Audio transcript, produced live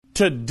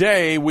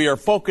Today, we are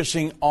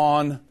focusing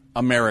on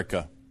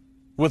America.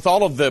 With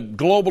all of the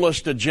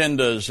globalist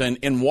agendas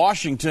in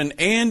Washington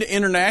and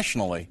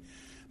internationally,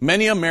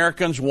 many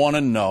Americans want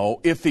to know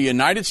if the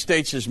United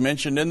States is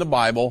mentioned in the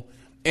Bible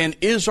and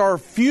is our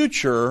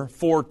future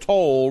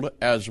foretold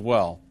as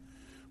well.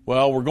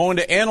 Well, we're going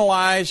to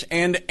analyze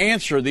and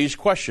answer these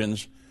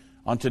questions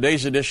on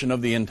today's edition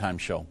of the End Time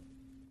Show.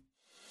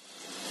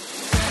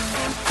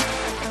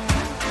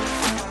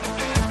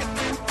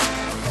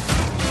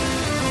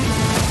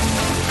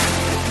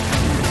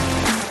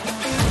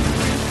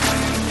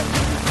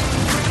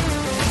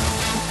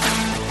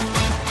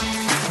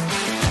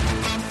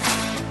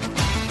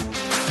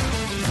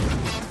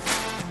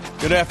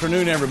 Good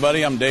afternoon,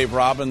 everybody. I'm Dave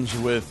Robbins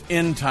with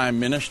End Time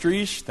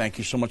Ministries. Thank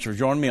you so much for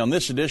joining me on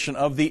this edition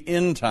of the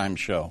End Time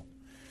Show.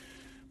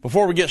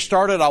 Before we get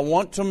started, I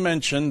want to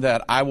mention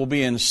that I will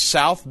be in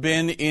South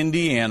Bend,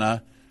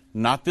 Indiana,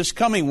 not this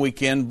coming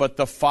weekend, but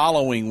the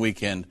following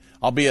weekend.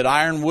 I'll be at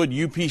Ironwood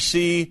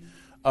UPC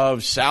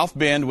of South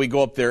Bend. We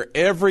go up there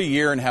every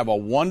year and have a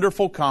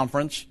wonderful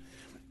conference.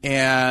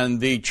 And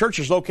the church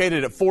is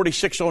located at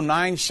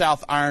 4609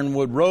 South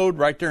Ironwood Road,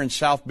 right there in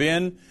South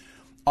Bend.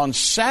 On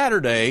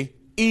Saturday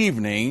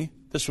evening,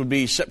 this would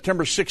be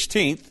September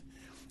 16th,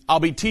 I'll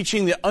be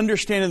teaching the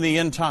Understanding the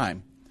End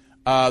Time,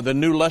 the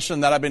new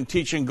lesson that I've been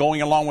teaching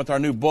going along with our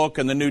new book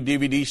and the new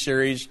DVD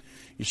series.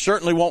 You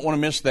certainly won't want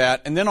to miss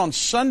that. And then on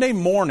Sunday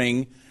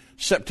morning,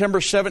 September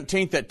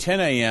 17th at 10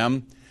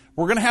 a.m.,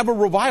 we're going to have a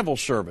revival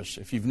service.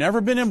 If you've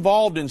never been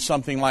involved in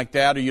something like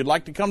that or you'd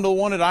like to come to the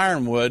one at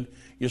Ironwood,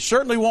 you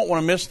certainly won't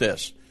want to miss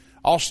this.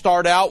 I'll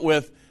start out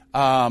with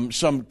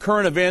some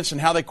current events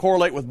and how they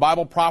correlate with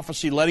Bible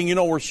prophecy, letting you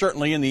know we're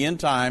certainly in the end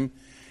time.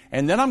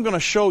 And then I'm going to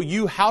show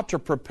you how to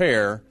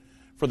prepare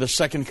for the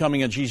second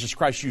coming of Jesus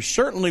Christ. You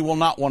certainly will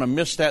not want to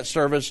miss that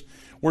service.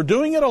 We're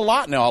doing it a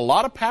lot now. A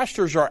lot of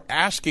pastors are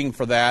asking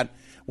for that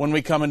when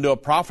we come into a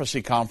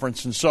prophecy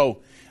conference. And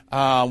so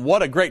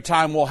what a great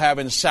time we'll have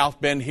in South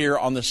Bend here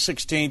on the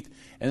 16th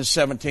and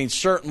 17th.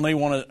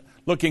 Certainly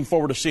looking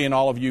forward to seeing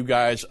all of you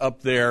guys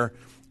up there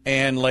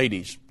and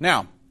ladies.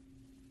 Now,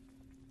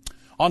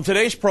 on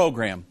today's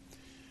program,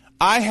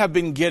 I have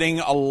been getting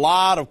a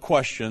lot of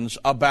questions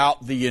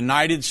about the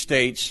United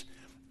States,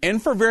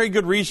 and for very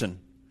good reason.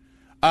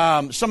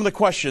 Some of the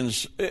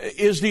questions: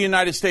 is the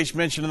United States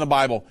mentioned in the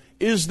Bible?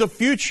 Is the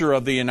future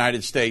of the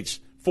United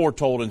States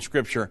foretold in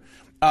Scripture?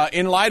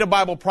 In light of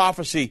Bible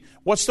prophecy,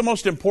 what's the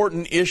most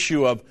important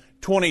issue of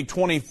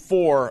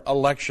 2024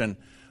 election?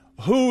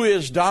 Who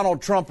is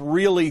Donald Trump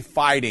really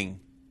fighting?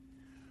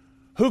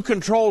 Who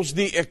controls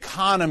the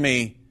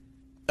economy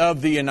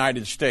of the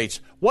United States?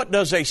 What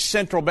does a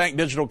central bank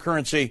digital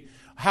currency,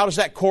 how does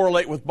that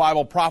correlate with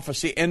Bible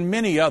prophecy and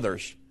many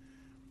others?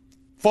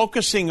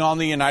 Focusing on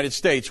the United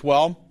States.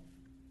 Well,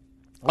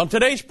 on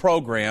today's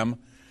program,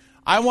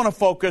 I want to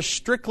focus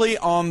strictly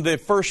on the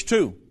first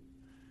two.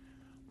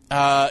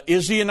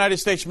 Is the United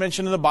States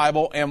mentioned in the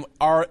Bible, and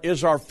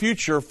is our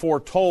future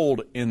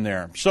foretold in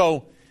there?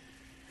 So,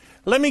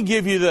 Let me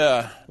give you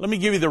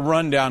the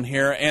rundown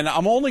here, and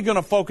I'm only going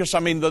to focus.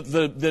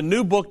 The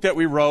new book that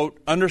we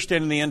wrote,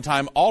 Understanding the End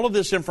Time. All of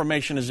this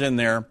information is in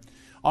there.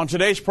 On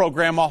today's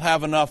program, I'll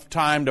have enough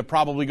time to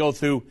probably go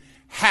through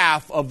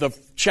half of the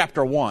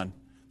chapter 1.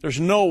 There's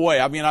no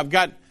way. I've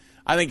got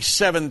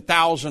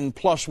 7,000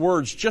 plus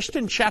words just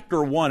in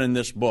chapter 1 in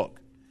this book,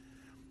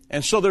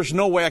 and so there's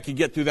no way I could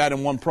get through that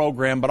in one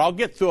program. But I'll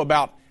get through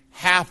about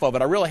half of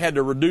it. I really had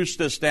to reduce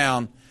this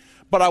down.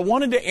 But I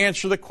wanted to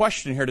answer the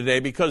question here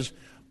today because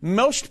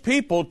most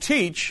people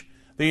teach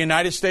the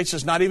United States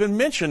is not even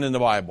mentioned in the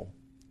Bible.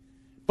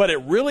 But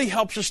it really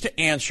helps us to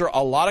answer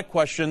a lot of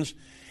questions,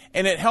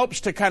 and it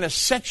helps to kind of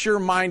set your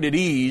mind at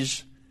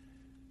ease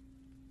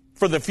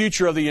for the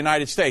future of the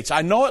United States.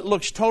 I know it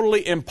looks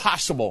totally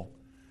impossible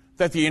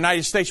that the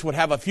United States would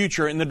have a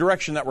future in the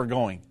direction that we're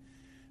going.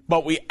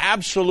 But we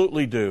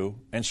absolutely do,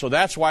 and so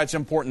that's why it's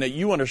important that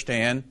you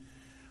understand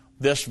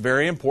this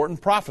very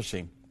important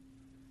prophecy.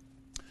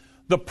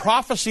 The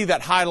prophecy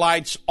that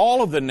highlights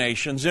all of the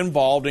nations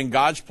involved in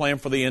God's plan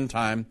for the end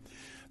time,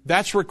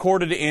 that's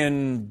recorded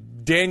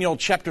in Daniel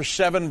chapter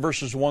 7,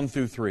 verses 1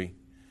 through 3.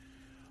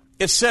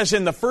 It says,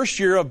 in the first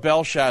year of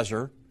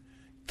Belshazzar,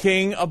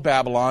 king of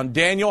Babylon,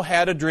 Daniel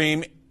had a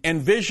dream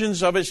and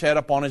visions of his head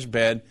upon his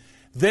bed.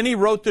 Then he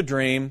wrote the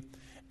dream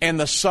and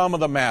the sum of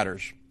the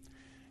matters.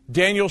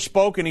 Daniel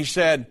spoke and he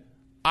said,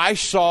 I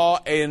saw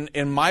in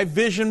my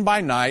vision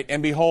by night,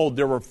 and behold,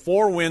 there were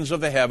 4 winds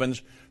of the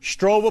heavens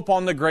strove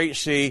upon the great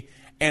sea,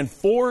 and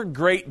 4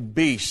 great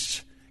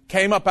beasts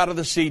came up out of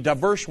the sea,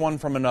 diverse one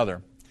from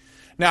another.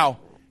 Now,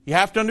 you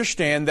have to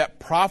understand that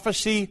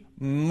prophecy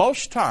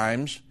most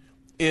times,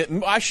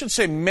 I should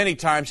say many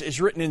times,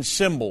 is written in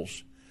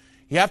symbols.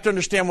 You have to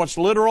understand what's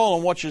literal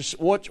and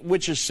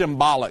which is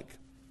symbolic.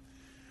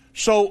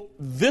 So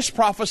this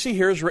prophecy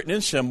here is written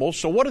in symbols.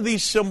 So what do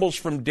these symbols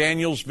from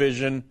Daniel's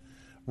vision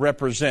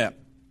represent?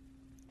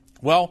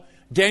 Well,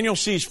 Daniel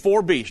sees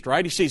 4 beasts,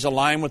 right? He sees a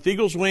lion with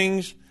eagle's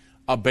wings,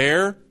 a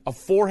bear, a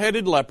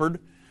 4-headed leopard,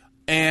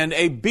 and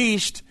a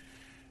beast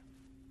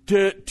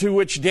to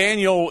which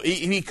Daniel,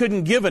 he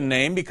couldn't give a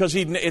name because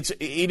he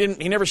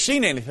never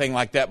seen anything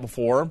like that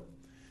before.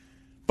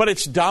 But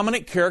its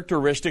dominant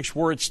characteristics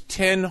were its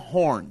 10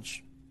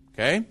 horns.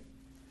 Okay?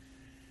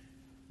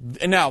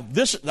 And now,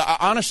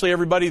 honestly,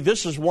 everybody,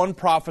 this is one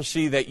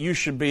prophecy that you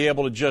should be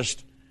able to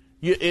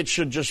it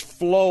should just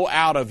flow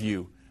out of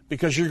you,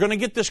 because you're going to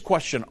get this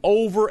question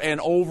over and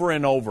over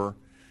and over.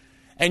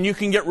 And you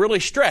can get really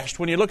stressed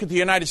when you look at the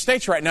United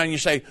States right now and you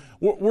say,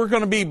 we're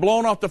going to be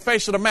blown off the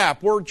face of the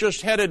map. We're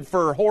just headed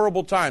for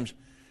horrible times.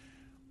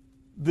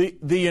 The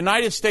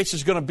United States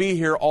is going to be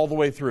here all the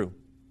way through.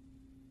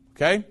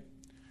 Okay?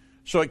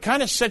 So it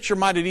kind of sets your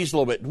mind at ease a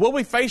little bit. Will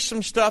we face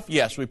some stuff?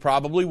 Yes, we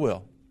probably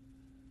will.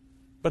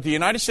 But the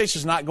United States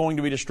is not going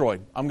to be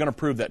destroyed. I'm going to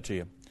prove that to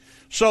you.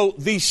 So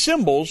these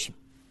symbols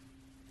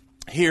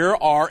here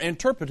are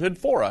interpreted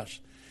for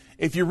us.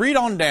 If you read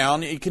on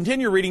down, you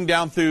continue reading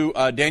down through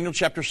Daniel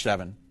chapter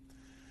 7,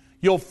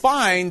 you'll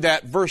find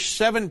that verse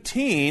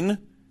 17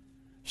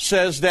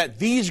 says that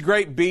these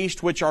great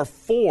beasts which are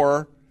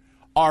four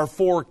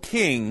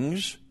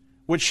kings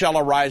which shall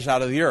arise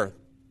out of the earth.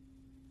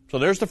 So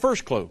there's the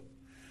first clue.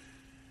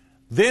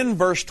 Then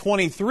verse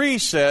 23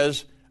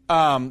 says,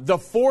 the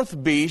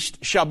fourth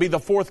beast shall be the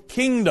fourth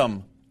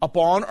kingdom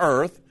upon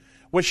earth,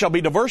 which shall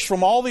be diverse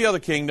from all the other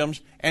kingdoms,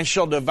 and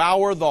shall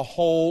devour the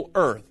whole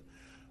earth.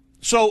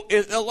 So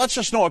let's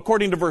just know,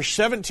 according to verse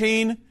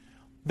 17,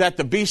 that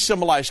the beasts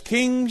symbolize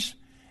kings,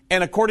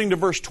 and according to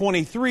verse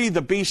 23,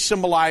 the beasts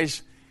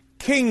symbolize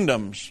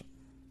kingdoms.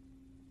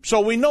 So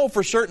we know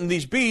for certain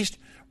these beasts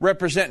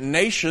represent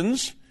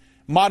nations,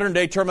 modern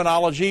day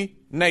terminology,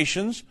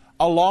 nations,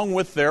 along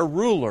with their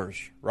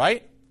rulers,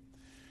 right?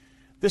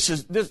 This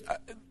is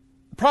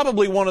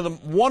probably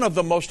one of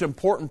the most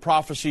important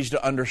prophecies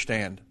to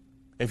understand.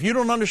 If you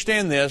don't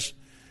understand this,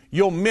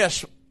 you'll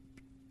miss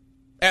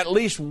at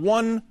least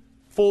one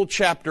full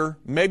chapter,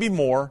 maybe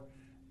more,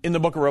 in the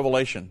book of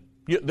Revelation.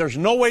 There's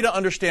no way to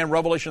understand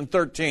Revelation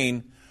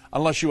 13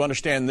 unless you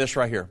understand this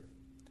right here.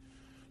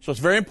 So it's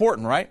very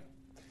important, right?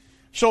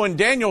 So in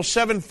Daniel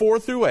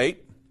 7:4-8,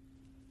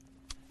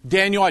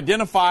 Daniel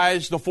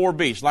identifies the four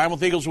beasts: lion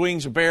with eagle's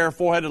wings, a bear,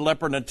 four-headed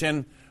leopard, and a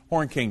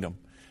 10-horned kingdom.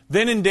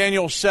 Then in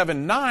Daniel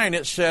 7:9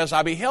 it says,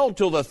 I beheld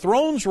till the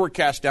thrones were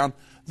cast down.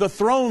 The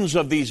thrones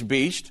of these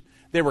beasts,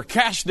 they were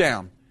cast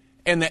down,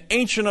 and the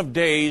Ancient of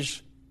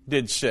Days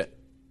did sit.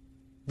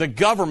 The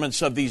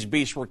governments of these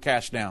beasts were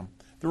cast down.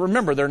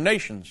 Remember, they're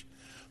nations.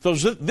 So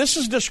this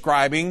is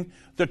describing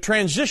the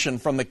transition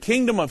from the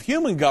kingdom of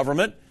human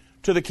government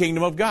to the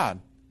kingdom of God.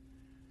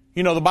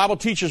 You know, the Bible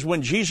teaches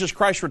when Jesus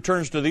Christ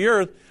returns to the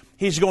earth,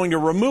 He's going to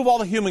remove all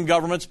the human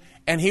governments,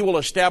 and He will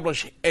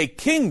establish a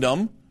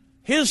kingdom,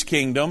 His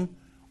kingdom,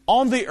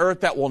 on the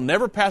earth that will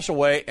never pass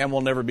away and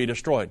will never be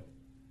destroyed.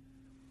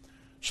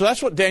 So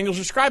that's what Daniel's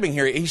describing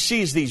here. He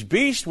sees these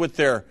beasts with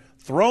their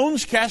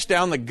thrones cast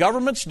down, the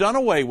government's done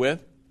away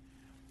with,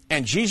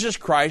 and Jesus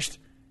Christ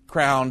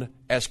crowned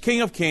as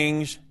King of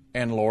Kings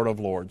and Lord of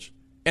Lords.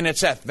 And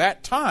it's at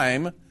that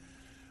time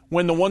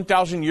when the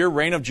 1,000-year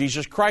reign of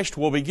Jesus Christ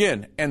will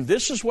begin. And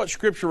this is what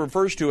Scripture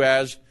refers to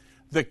as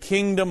the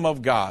kingdom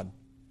of God.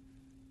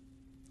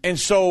 And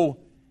so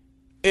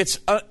it's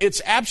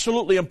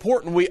absolutely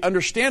important we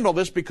understand all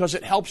this, because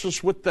it helps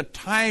us with the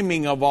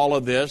timing of all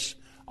of this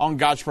on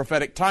God's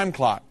prophetic time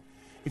clock.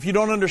 If you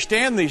don't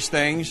understand these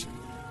things,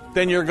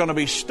 then you're going to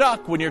be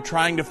stuck when you're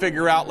trying to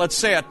figure out, let's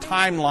say, a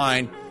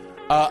timeline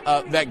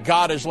that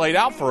God has laid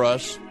out for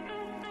us.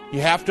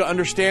 You have to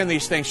understand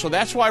these things. So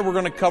that's why we're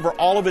going to cover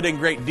all of it in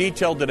great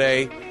detail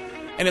today.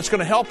 And it's going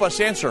to help us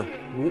answer,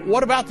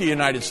 what about the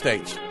United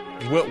States?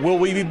 Will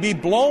we be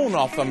blown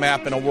off the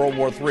map in a World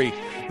War III?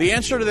 The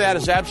answer to that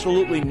is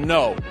absolutely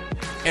no.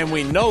 And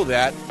we know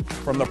that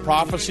from the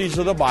prophecies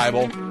of the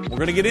Bible. We're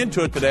going to get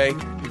into it today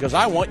because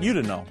I want you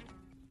to know.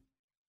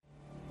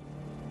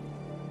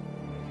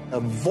 A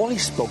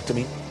voice spoke to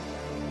me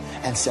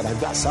and said,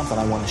 I've got something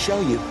I want to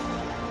show you.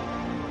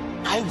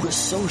 I was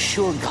so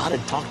sure God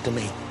had talked to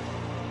me.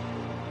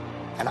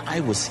 And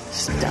I was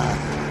stunned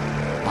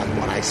on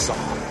what I saw.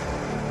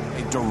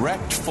 A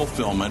direct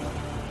fulfillment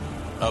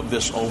of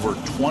this over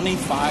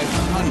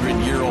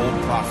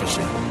 2,500-year-old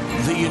prophecy.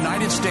 The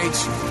United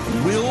States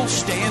will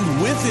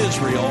stand with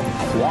Israel.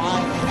 Why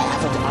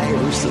haven't I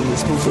ever seen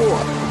this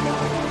before?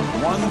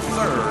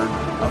 1/3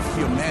 of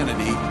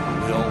humanity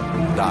will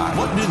die.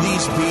 What do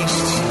these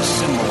beasts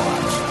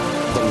symbolize?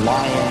 The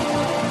lion,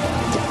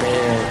 the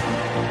bear,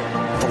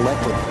 the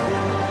leopard.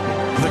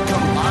 The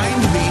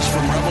combined beast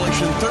from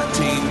Revelation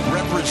 13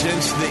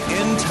 represents the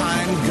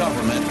end-time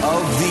government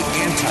of the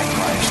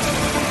Antichrist.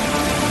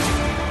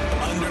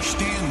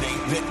 Understanding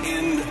the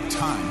end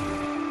time.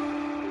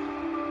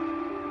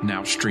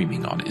 Now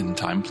streaming on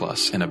Endtime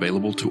Plus and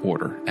available to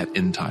order at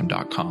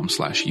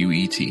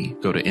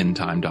endtime.com/UET. Go to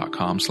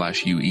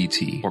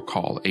endtime.com/UET or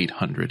call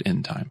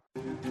 800-ENDTIME.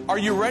 Are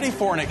you ready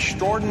for an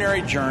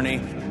extraordinary journey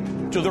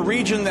to the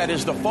region that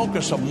is the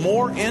focus of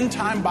more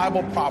end-time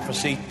Bible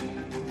prophecy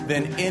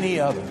than any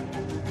other?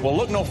 Well,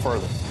 look no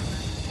further.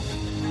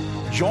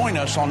 Join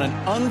us on an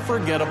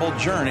unforgettable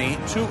journey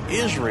to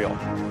Israel.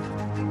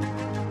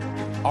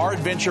 Our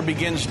adventure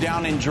begins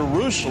down in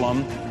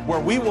Jerusalem, where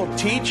we will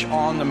teach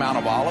on the Mount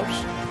of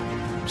Olives,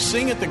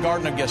 sing at the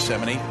Garden of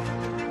Gethsemane,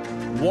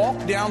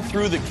 walk down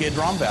through the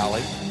Kidron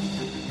Valley.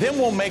 Then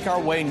we'll make our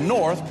way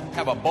north,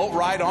 have a boat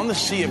ride on the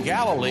Sea of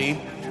Galilee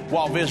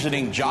while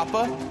visiting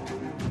Joppa,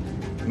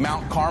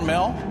 Mount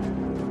Carmel,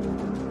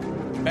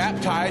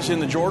 baptize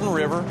in the Jordan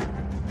River,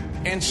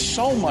 and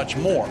so much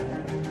more.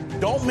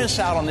 Don't miss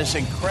out on this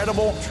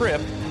incredible trip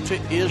to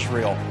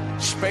Israel.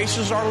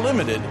 Spaces are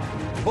limited.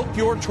 Book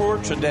your tour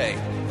today.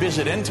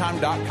 Visit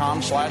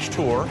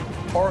endtime.com/tour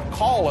or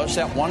call us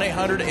at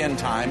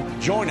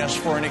 1-800-ENDTIME. Join us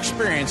for an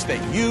experience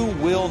that you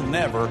will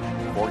never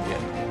forget.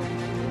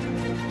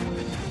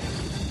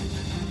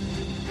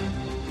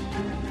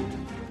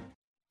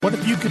 What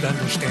if you could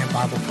understand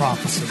Bible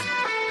prophecy?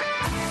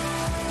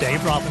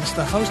 Dave Robbins,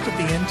 the host of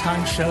the End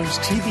Time Show's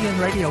TV and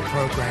radio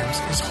programs,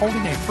 is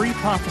holding a free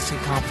prophecy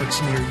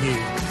conference near you.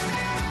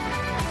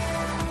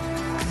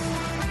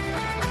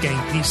 Gain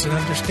peace and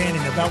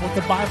understanding about what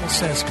the Bible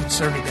says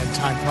concerning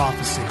end-time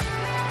prophecy.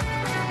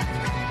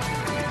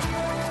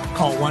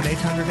 Call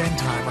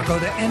 1-800-END-TIME or go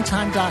to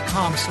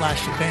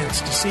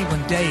endtime.com/events to see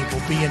when Dave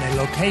will be in a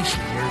location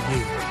near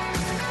you.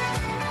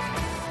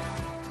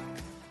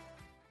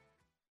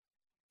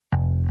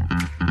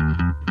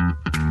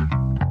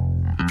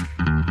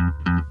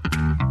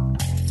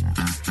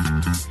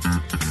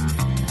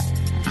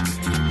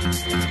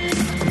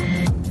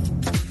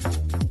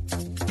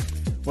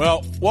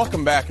 Well,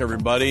 welcome back,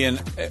 everybody.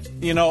 And,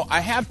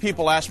 I have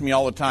people ask me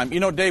all the time,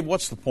 Dave,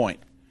 what's the point?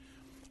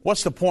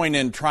 What's the point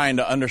in trying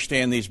to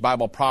understand these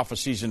Bible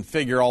prophecies and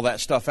figure all that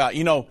stuff out?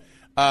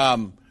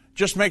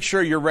 Just make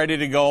sure you're ready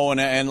to go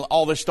and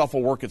all this stuff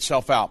will work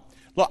itself out.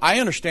 Look, I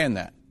understand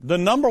that. The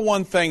number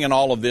one thing in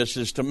all of this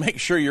is to make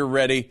sure you're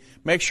ready,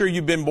 make sure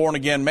you've been born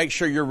again, make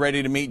sure you're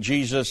ready to meet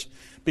Jesus,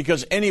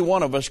 because any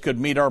one of us could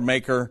meet our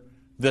Maker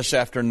this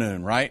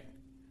afternoon, right?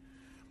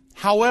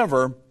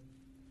 However,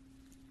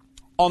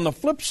 on the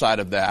flip side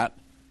of that,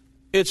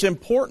 it's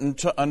important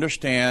to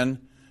understand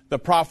the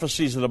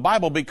prophecies of the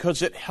Bible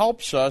because it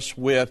helps us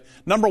with,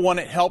 number one,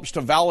 it helps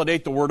to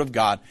validate the Word of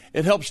God.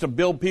 It helps to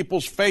build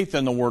people's faith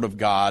in the Word of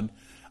God,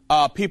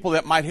 people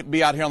that might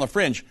be out here on the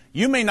fringe.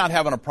 You may not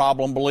have a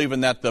problem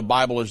believing that the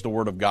Bible is the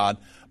Word of God,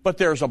 but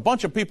there's a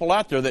bunch of people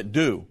out there that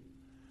do.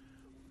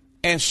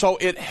 And so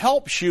it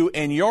helps you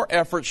in your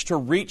efforts to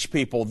reach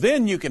people.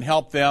 Then you can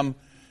help them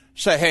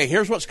say, hey,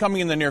 here's what's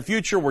coming in the near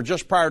future. We're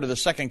just prior to the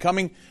second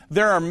coming.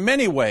 There are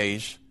many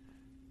reasons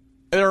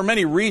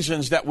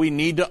that we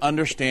need to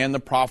understand the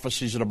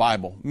prophecies of the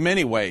Bible.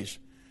 Many ways.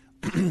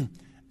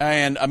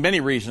 And many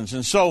reasons.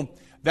 And so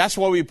that's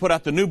why we put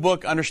out the new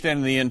book,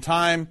 Understanding the End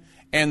Time,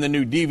 and the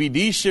new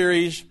DVD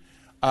series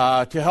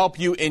to help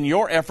you in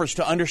your efforts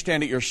to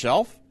understand it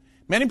yourself.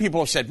 Many people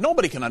have said,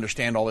 nobody can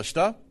understand all this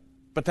stuff.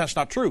 But that's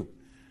not true.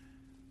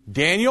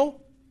 Daniel,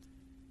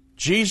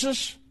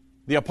 Jesus,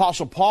 the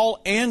Apostle Paul,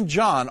 and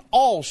John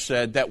all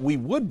said that we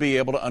would be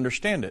able to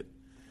understand it.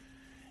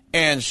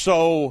 And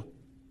so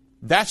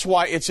that's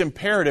why it's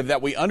imperative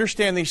that we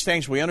understand these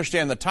things. We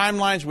understand the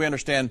timelines. We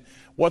understand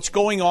what's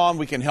going on.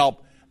 We can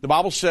help. The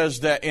Bible says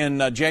that in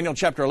Daniel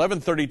chapter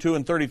 11, 32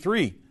 and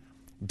 33,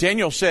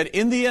 Daniel said,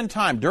 in the end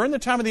time, during the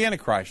time of the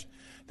Antichrist,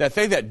 that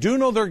they that do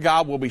know their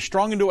God will be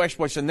strong into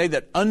exploits, and they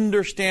that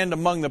understand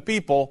among the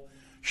people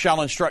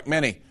shall instruct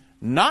many.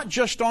 Not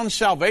just on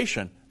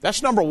salvation.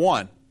 That's number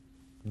one.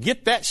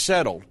 Get that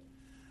settled.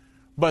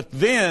 But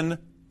then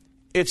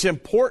it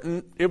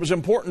was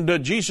important to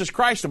Jesus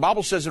Christ. The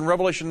Bible says in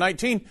Revelation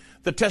 19,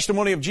 the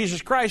testimony of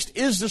Jesus Christ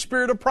is the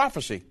spirit of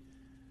prophecy.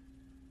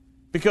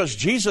 Because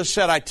Jesus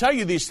said, I tell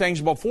you these things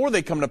before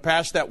they come to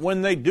pass, that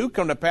when they do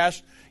come to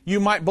pass, you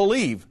might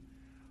believe.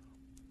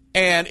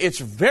 And it's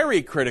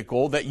very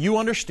critical that you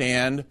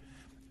understand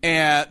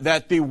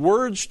that the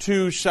words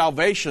to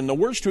salvation, the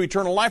words to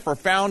eternal life are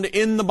found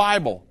in the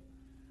Bible.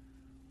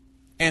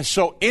 And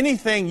so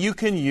anything you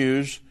can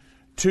use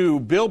to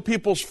build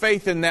people's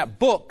faith in that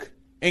book,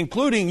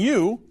 including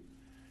you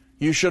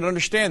should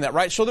understand that,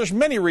 right? So there's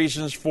many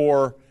reasons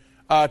for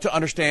to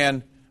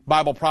understand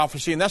Bible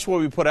prophecy, and that's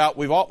what we put out.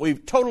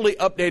 We've totally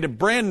updated,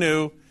 brand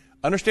new,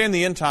 Understand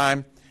the End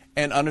Time,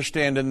 and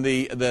Understanding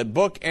the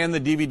book and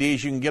the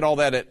DVDs. You can get all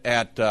that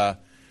at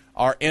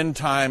our End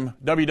Time,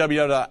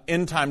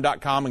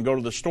 www.endtime.com, and go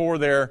to the store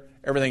there.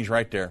 Everything's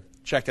right there.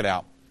 Check it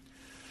out.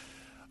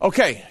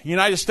 Okay,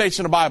 United States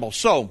in the Bible.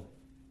 So,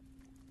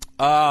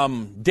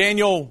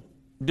 Daniel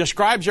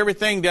describes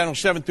everything, Daniel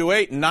 7 through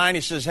 8 and 9.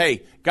 He says,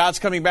 hey, God's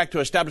coming back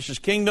to establish His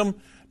kingdom.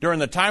 When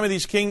He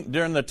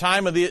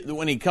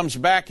comes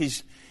back,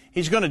 He's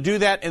going to do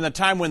that in the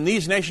time when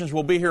these nations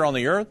will be here on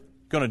the earth.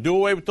 Going to do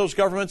away with those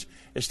governments,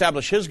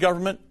 establish His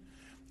government.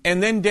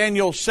 And then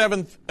Daniel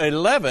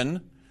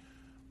 7:11,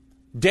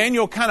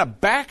 Daniel kind of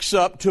backs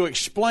up to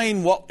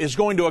explain what is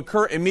going to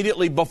occur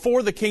immediately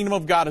before the kingdom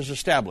of God is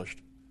established.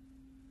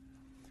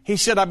 He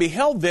said, I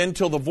beheld then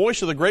till the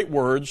voice of the great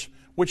words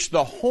which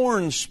the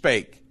horn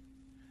spake.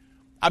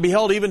 I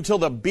beheld even till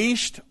the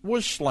beast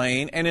was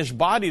slain and his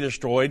body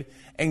destroyed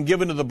and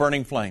given to the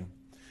burning flame.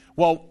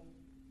 Well,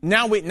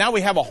 now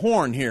we have a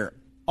horn here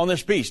on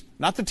this beast.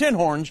 Not the 10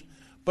 horns,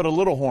 but a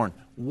little horn.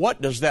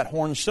 What does that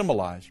horn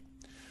symbolize?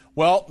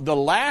 Well, the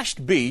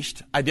last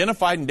beast,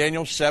 identified in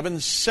Daniel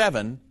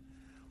 7:7,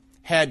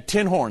 had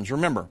 10 horns.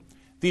 Remember,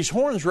 these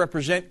horns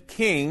represent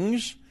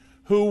kings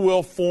who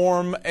will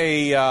form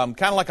a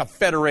kind of like a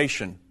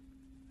federation.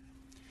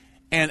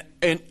 And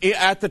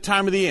at the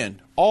time of the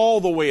end,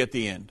 all the way at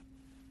the end.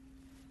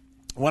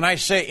 When I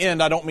say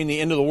end, I don't mean the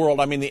end of the world.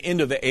 I mean the end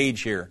of the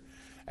age here,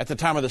 at the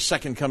time of the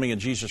second coming of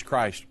Jesus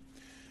Christ.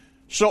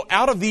 So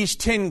out of these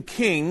 10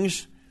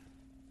 kings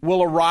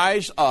will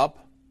arise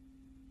up,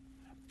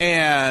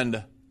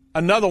 and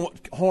another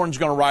horn's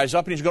going to rise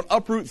up, and he's going to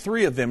uproot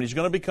 3 of them, and he's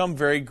going to become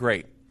very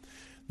great.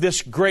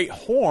 This great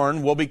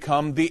horn will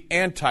become the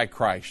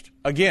Antichrist.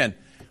 Again,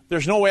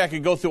 there's no way I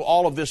could go through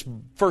all of this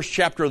first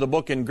chapter of the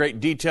book in great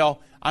detail.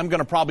 I'm going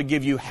to probably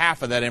give you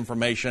half of that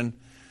information,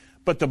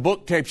 but the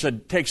book takes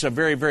a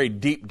very, very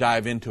deep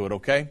dive into it,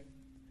 okay?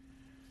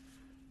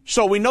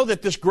 So we know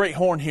that this great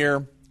horn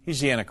here, he's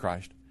the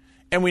Antichrist.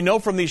 And we know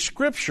from these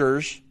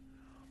scriptures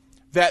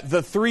that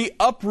the 3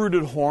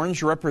 uprooted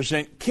horns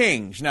represent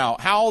kings. Now,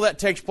 how all that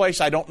takes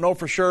place, I don't know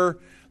for sure.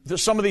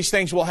 Some of these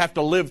things we'll have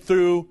to live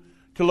through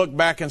to look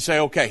back and say,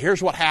 okay,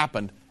 here's what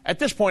happened. At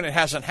this point, it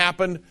hasn't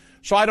happened,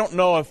 so I don't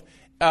know if...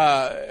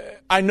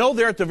 I know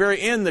there at the very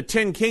end, the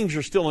 10 kings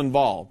are still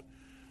involved.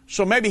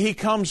 So maybe he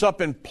comes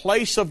up in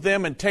place of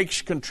them and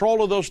takes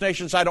control of those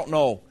nations. I don't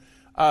know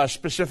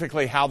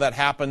specifically how that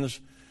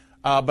happens.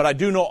 But I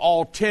do know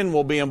all 10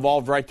 will be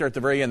involved right there at the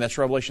very end. That's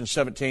Revelation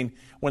 17,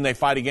 when they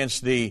fight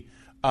against the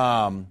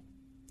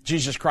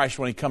Jesus Christ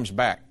when he comes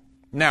back.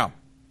 Now,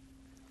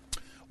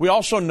 we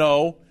also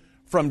know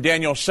from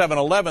Daniel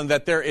 7:11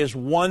 that there is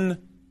one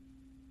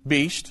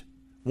beast,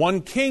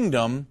 one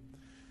kingdom,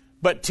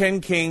 but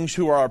 10 kings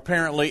who are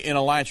apparently in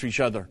alliance with each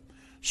other.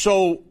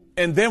 So,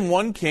 and then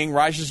one king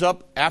rises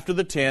up after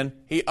the 10.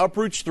 He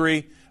uproots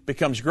 3,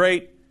 becomes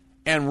great,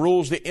 and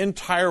rules the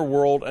entire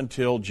world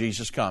until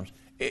Jesus comes.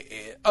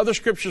 Other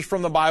scriptures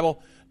from the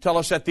Bible tell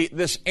us that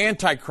this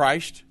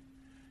Antichrist,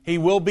 he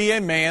will be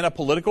a man, a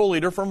political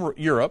leader from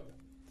Europe.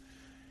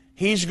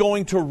 He's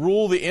going to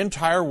rule the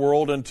entire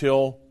world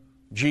until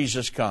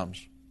Jesus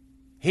comes.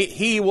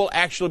 He will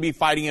actually be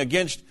fighting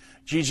against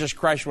Jesus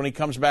Christ when he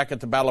comes back at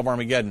the Battle of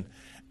Armageddon.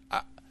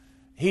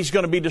 He's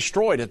going to be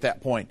destroyed at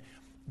that point.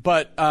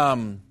 But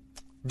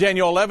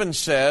Daniel 11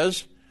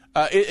 says,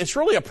 it's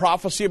really a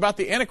prophecy about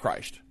the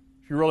Antichrist,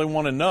 if you really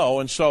want to know.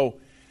 And so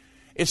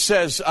it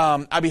says,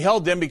 I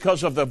beheld them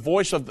because of the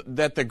voice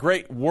that the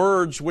great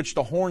words which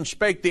the horn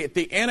spake,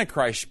 the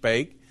Antichrist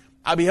spake.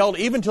 I beheld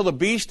even till the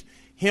beast,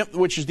 him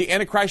which is the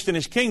Antichrist in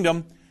his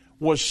kingdom,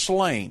 was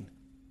slain.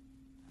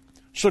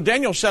 So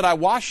Daniel said, I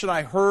watched and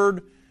I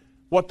heard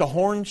what the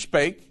horn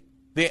spake,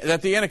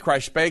 that the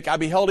Antichrist spake. I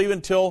beheld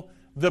even till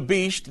the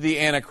beast, the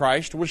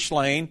Antichrist, was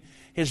slain,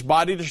 his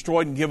body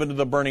destroyed and given to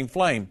the burning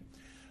flame.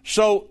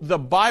 So the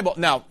Bible,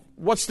 now,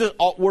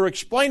 we're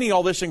explaining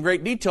all this in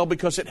great detail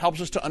because it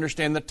helps us to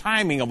understand the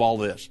timing of all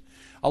this.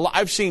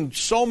 I've seen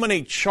so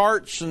many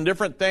charts and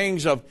different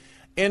things of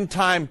end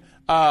time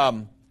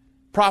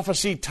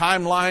prophecy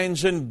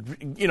timelines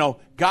and,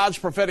 God's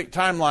prophetic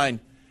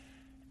timeline.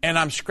 And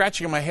I'm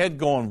scratching my head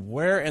going,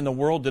 where in the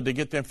world did they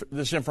get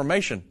this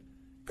information?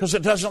 Because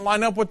it doesn't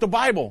line up with the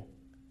Bible.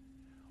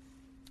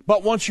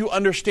 But once you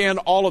understand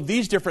all of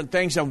these different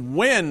things and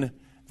when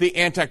the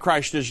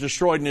Antichrist is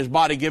destroyed and his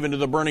body given to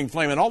the burning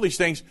flame and all these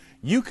things,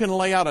 you can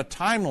lay out a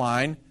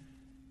timeline,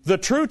 the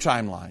true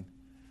timeline.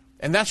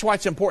 And that's why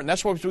it's important.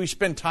 That's why we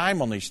spend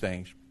time on these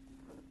things.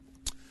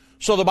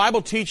 So the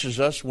Bible teaches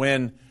us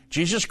when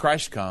Jesus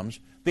Christ comes,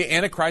 the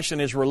Antichrist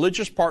and his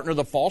religious partner,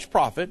 the false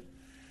prophet,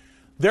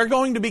 they're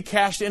going to be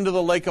cast into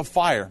the lake of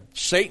fire.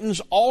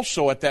 Satan's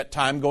also at that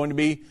time going to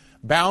be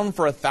bound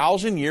for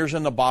 1,000 years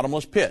in the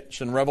bottomless pit. It's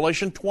in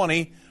Revelation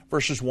 20,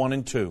 verses 1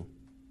 and 2.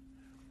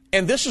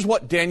 And this is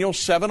what Daniel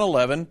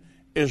 7:11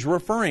 is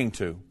referring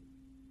to.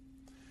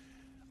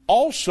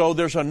 Also,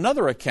 there's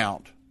another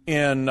account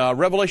in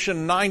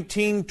Revelation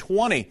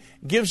 19:20.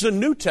 Gives a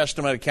New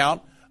Testament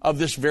account of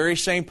this very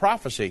same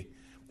prophecy.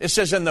 It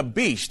says, and the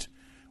beast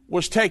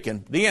was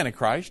taken, the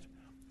Antichrist,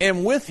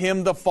 and with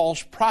him the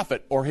false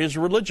prophet, or his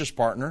religious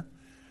partner.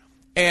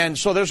 And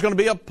so there's going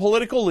to be a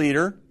political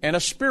leader and a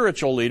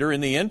spiritual leader in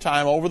the end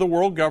time over the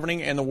world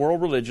governing and the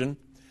world religion.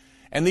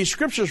 And these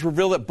scriptures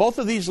reveal that both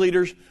of these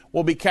leaders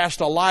will be cast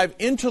alive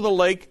into the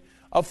lake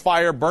of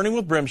fire burning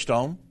with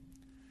brimstone.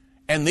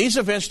 And these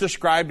events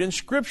described in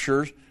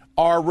scriptures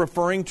are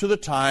referring to the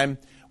time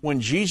when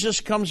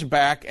Jesus comes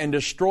back and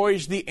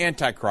destroys the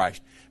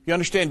Antichrist. If you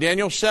understand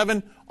Daniel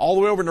 7 all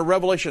the way over to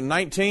Revelation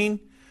 19,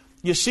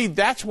 you see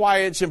that's why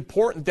it's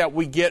important that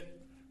we get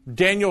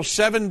Daniel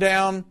 7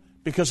 down,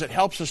 because it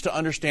helps us to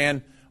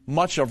understand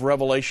much of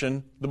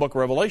Revelation, the book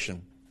of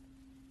Revelation.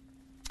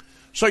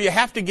 So you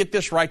have to get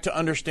this right to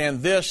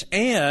understand this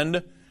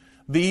and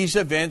these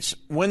events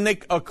when they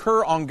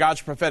occur on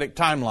God's prophetic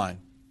timeline.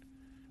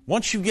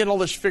 Once you get all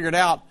this figured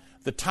out,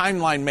 the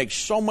timeline makes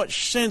so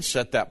much sense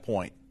at that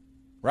point,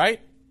 right?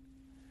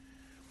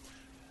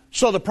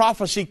 So the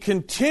prophecy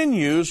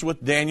continues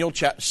with Daniel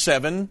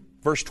 7,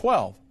 verse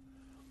 12.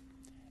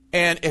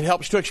 And it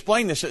helps to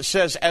explain this. It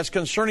says, as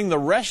concerning the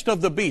rest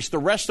of the beast, the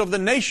rest of the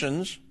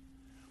nations,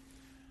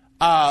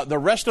 the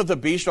rest of the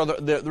beast, or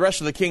the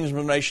rest of the kings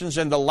of nations,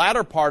 and the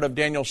latter part of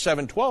Daniel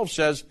 7:12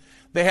 says,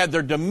 they had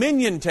their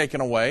dominion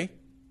taken away,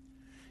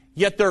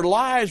 yet their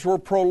lives were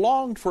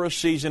prolonged for a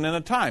season and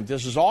a time.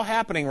 This is all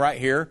happening right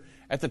here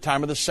at the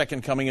time of the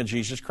second coming of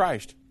Jesus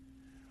Christ.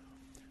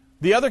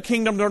 The other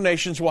kingdoms or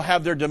nations will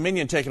have their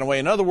dominion taken away.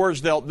 In other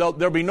words,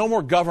 there'll be no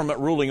more government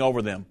ruling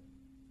over them.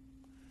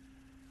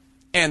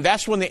 And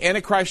that's when the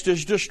Antichrist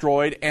is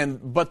destroyed,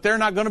 but they're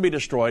not going to be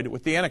destroyed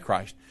with the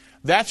Antichrist.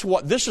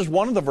 This is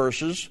one of the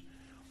verses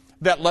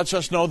that lets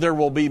us know there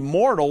will be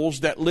mortals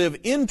that live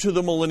into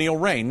the millennial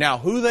reign. Now,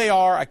 who they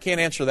are, I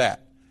can't answer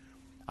that.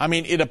 I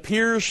mean, it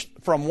appears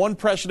from one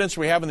precedence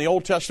we have in the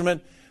Old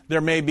Testament, there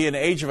may be an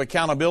age of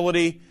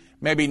accountability,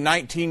 maybe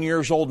 19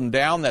 years old and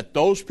down, that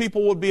those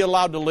people would be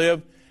allowed to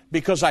live,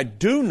 because I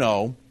do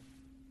know,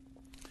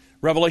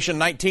 Revelation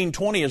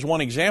 19:20 is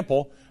one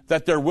example,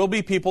 that there will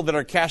be people that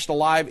are cast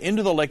alive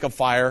into the lake of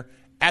fire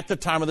at the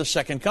time of the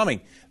second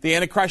coming. The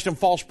Antichrist and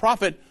false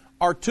prophet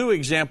are two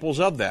examples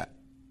of that.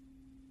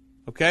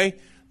 Okay?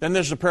 Then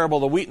there's the parable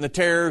of the wheat and the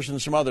tares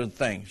and some other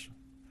things.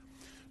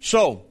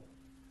 So,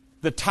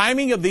 the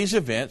timing of these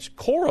events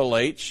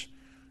correlates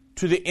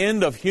to the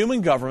end of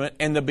human government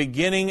and the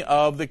beginning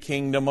of the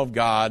kingdom of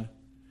God.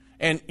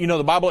 And,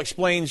 the Bible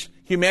explains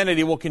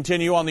humanity will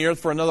continue on the earth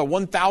for another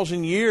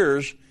 1,000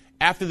 years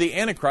after the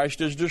Antichrist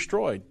is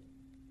destroyed.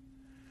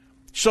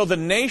 So the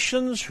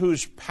nations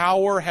whose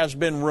power has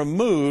been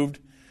removed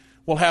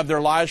will have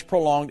their lives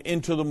prolonged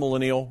into the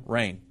millennial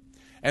reign.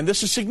 And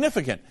this is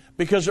significant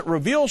because it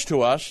reveals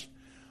to us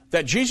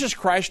that Jesus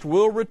Christ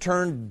will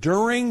return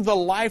during the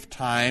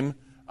lifetime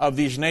of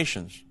these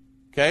nations.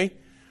 Okay?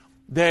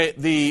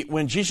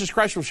 When Jesus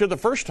Christ was here the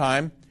first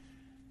time,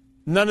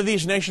 none of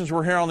these nations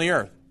were here on the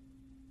earth.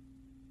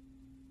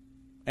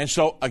 And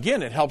so,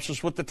 again, it helps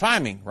us with the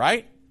timing,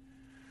 right?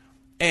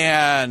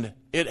 And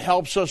it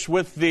helps us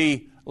with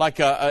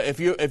if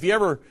you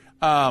ever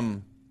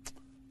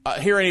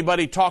hear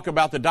anybody talk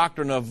about the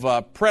doctrine of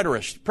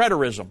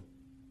preterism,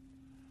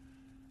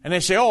 and they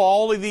say,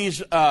 all of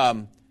these,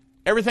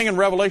 everything in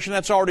Revelation,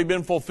 that's already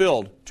been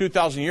fulfilled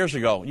 2,000 years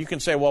ago. You can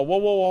say, well, whoa,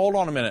 hold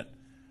on a minute.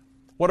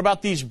 What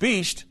about these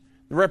beasts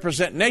that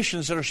represent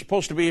nations that are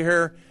supposed to be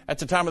here at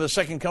the time of the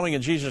second coming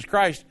of Jesus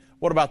Christ?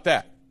 What about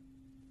that?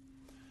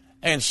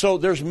 And so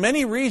there's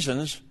many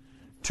reasons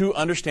to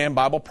understand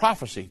Bible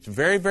prophecy. It's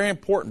very, very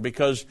important,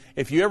 because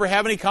if you ever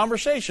have any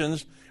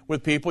conversations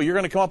with people, you're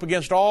going to come up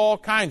against all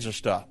kinds of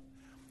stuff.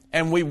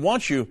 And we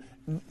want you,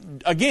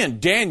 again,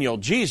 Daniel,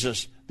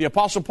 Jesus, the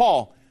Apostle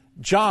Paul,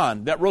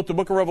 John, that wrote the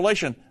book of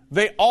Revelation,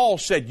 they all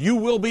said, you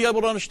will be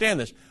able to understand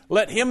this.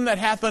 Let him that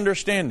hath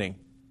understanding.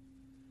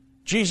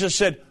 Jesus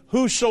said,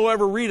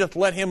 whosoever readeth,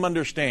 let him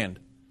understand.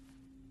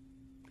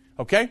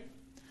 Okay?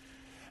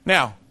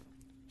 Now,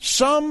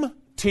 some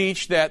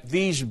teach that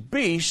these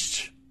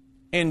beasts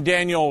in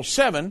Daniel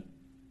 7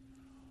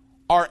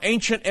 are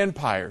ancient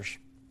empires.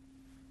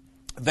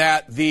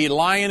 That the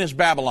lion is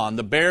Babylon,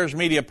 the bear is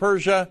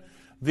Media-Persia,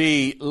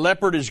 the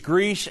leopard is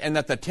Greece, and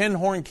that the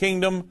 10-horn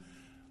kingdom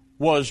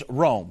was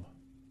Rome.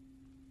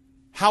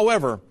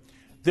 However,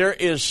 there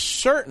is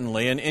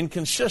certainly an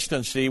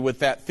inconsistency with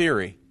that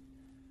theory.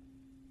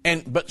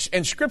 And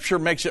Scripture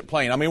makes it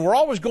plain. I mean, we're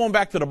always going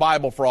back to the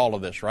Bible for all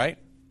of this, right?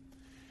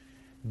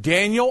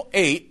 Daniel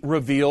 8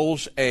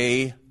 reveals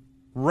a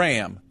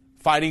ram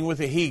fighting with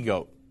a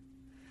he-goat.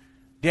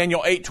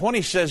 Daniel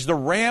 8:20 says, the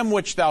ram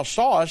which thou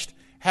sawest,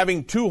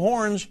 having two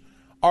horns,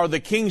 are the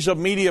kings of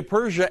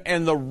Media-Persia,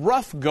 and the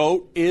rough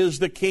goat is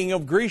the king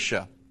of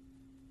Grecia.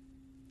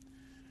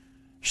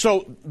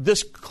 So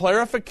this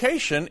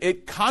clarification,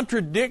 it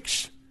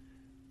contradicts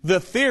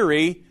the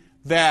theory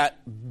that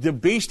the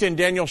beast in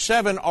Daniel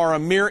 7 are a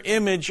mere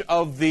image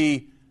of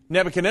the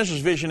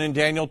Nebuchadnezzar's vision in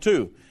Daniel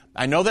 2.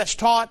 I know that's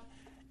taught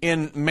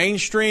in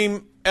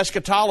mainstream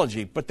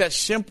eschatology, but that's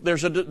simple.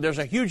 There's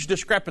a huge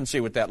discrepancy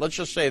with that. Let's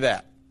just say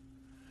that.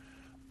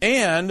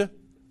 And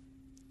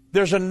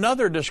there's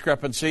another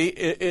discrepancy.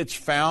 It's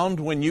found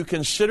when you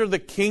consider the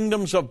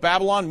kingdoms of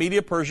Babylon,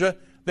 Media-Persia,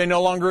 they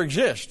no longer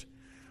exist.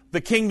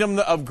 The kingdom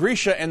of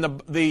Grecia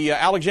and the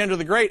Alexander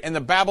the Great and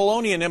the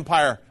Babylonian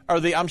Empire, or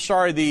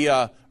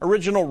the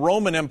original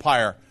Roman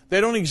Empire,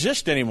 they don't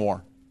exist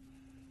anymore.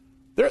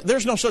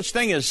 There's no such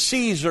thing as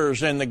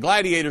Caesars and the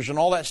gladiators and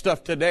all that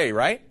stuff today,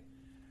 right?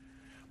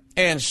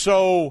 And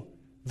so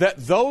that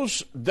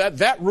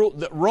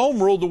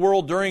Rome ruled the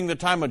world during the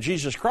time of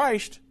Jesus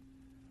Christ,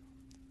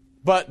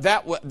 but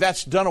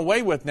that's done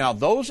away with now.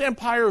 Those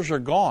empires are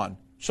gone.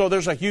 So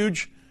there's a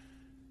huge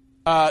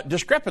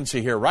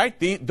discrepancy here, right?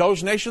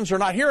 Those nations are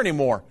not here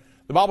anymore.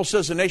 The Bible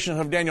says the nations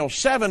of Daniel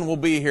 7 will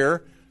be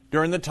here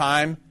during the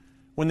time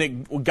when the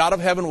God of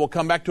heaven will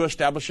come back to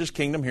establish his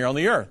kingdom here on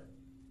the earth.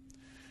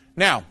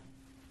 Now,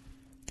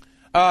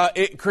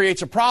 it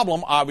creates a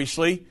problem,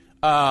 obviously,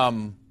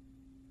 when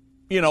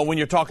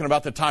you're talking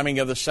about the timing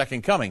of the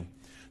second coming.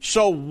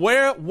 So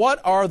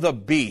what are the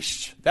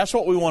beasts? That's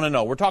what we want to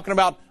know. We're talking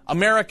about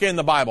America in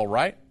the Bible,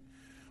 right?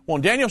 Well,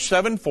 in Daniel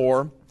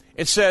 7:4,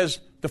 it says,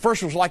 the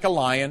first was like a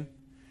lion.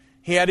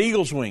 He had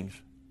eagle's wings.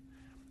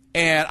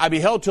 And I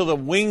beheld till the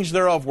wings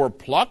thereof were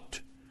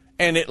plucked,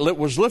 and it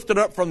was lifted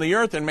up from the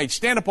earth and made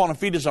stand upon the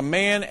feet as a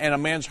man, and a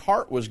man's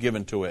heart was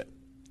given to it.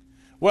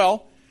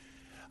 Well,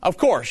 of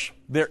course,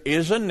 there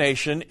is a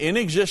nation in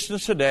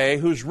existence today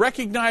whose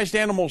recognized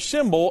animal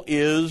symbol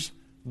is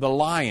the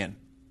lion.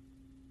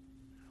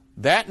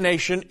 That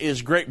nation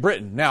is Great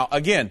Britain. Now,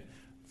 again,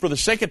 for the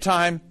sake of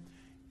time,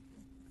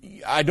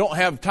 I don't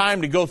have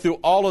time to go through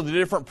all of the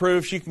different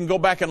proofs. You can go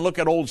back and look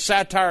at old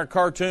satire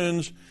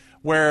cartoons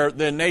where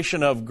the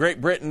nation of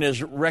Great Britain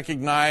is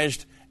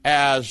recognized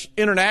as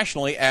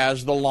internationally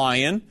as the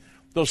lion.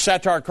 Those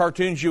satire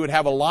cartoons, you would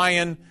have a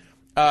lion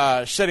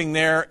sitting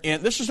there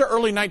this is the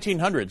early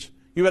 1900s.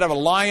 You would have a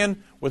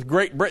lion with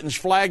Great Britain's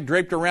flag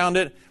draped around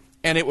it,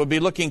 and it would be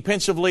looking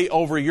pensively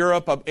over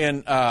Europe.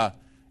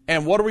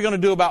 And what are we going to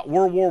do about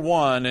World War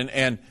I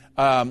and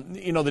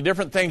the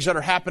different things that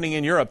are happening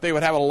in Europe? They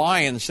would have a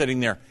lion sitting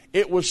there.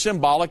 It was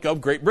symbolic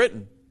of Great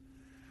Britain.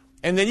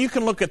 And then you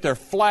can look at their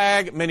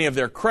flag, many of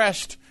their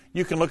crest.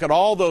 You can look at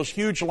all those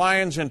huge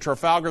lions in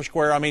Trafalgar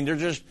Square. I mean, they're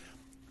just,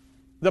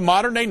 the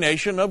modern day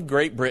nation of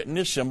Great Britain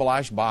is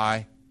symbolized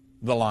by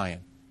the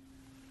lion.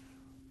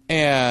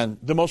 And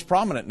the most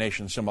prominent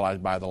nation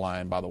symbolized by the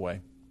lion, by the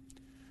way.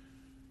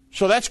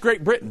 So that's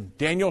Great Britain.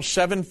 Daniel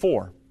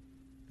 7:4.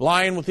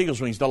 Lion with eagle's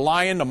wings. The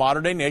lion, the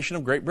modern day nation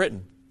of Great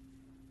Britain.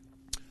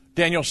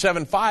 Daniel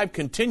 7:5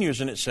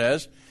 continues and it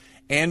says,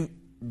 and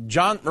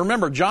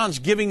John's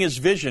giving his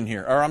vision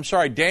here.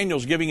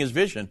 Daniel's giving his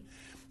vision.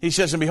 He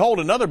says, and behold,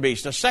 another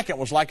beast, a second,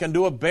 was like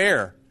unto a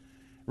bear,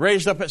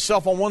 raised up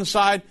itself on one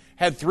side,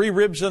 had 3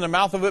 ribs in the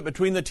mouth of it,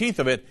 between the teeth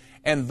of it,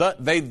 and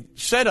they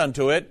said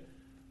unto it,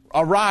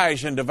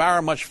 arise and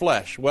devour much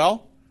flesh.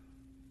 Well,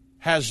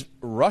 has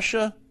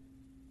Russia,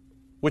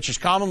 which is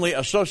commonly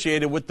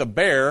associated with the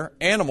bear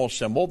animal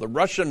symbol, the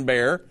Russian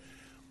bear,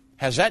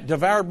 has that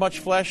devoured much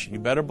flesh? You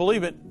better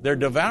believe it. They're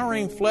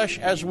devouring flesh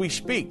as we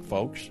speak,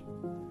 folks.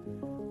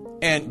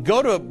 And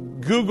go to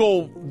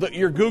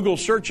your Google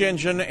search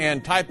engine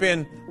and type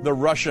in the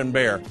Russian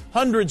bear.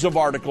 Hundreds of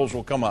articles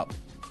will come up.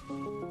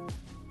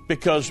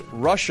 Because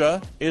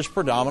Russia is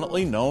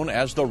predominantly known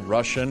as the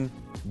Russian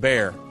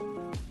bear.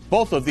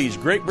 Both of these,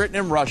 Great Britain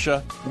and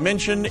Russia,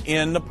 mentioned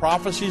in the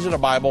prophecies of the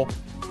Bible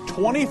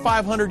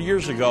 2,500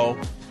 years ago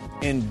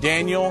in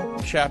Daniel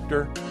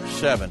chapter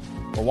 7.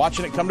 We're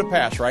watching it come to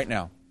pass right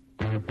now.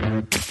 They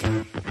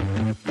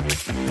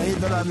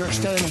that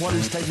understand what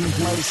is taking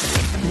place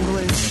will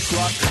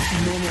instruct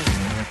many.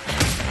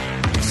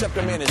 Except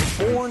a man is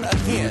born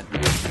again,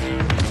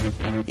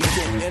 he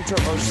can enter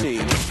or see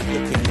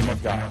the kingdom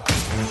of God.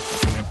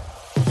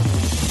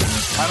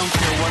 I don't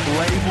care what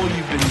label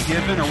you've been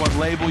given or what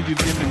label you've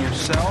given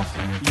yourself.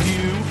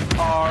 You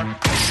are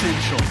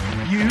essential.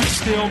 You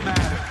still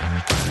matter.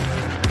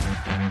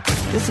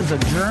 This is a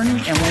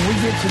journey, and when we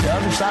get to the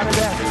other side of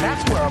that,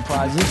 that's where our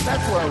prize is.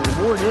 That's where our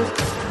reward is.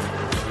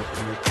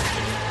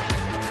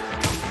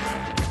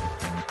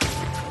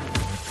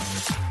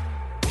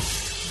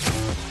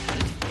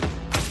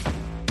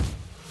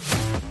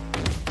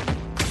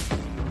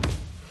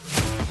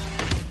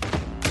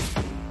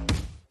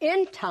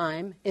 End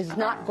time is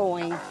not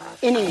going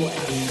anywhere.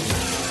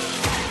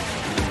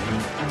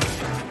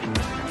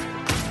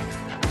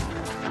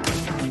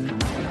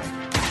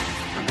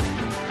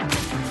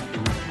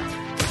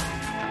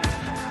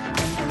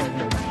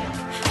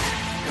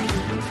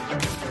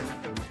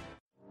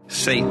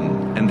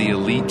 Satan and the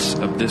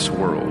elites of this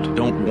world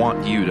don't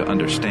want you to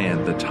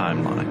understand the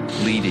timeline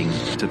leading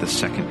to the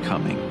second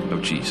coming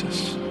of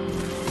Jesus.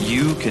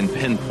 You can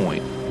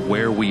pinpoint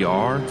where we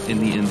are in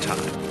the end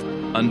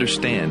time,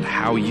 understand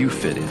how you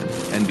fit in,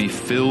 and be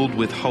filled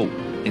with hope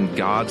in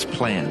God's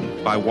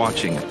plan by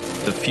watching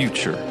The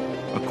Future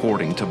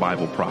According to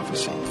Bible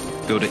Prophecy.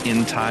 Go to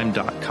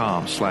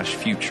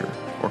endtime.com/future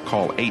or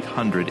call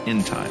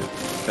 800-END-TIME.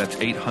 That's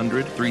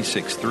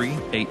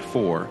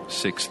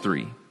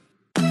 800-363-8463.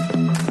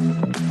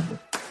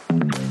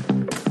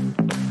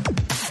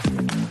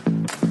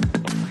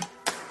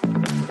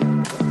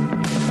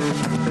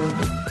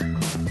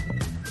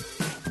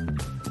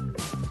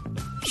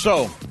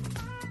 So,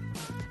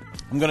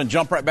 I'm going to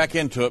jump right back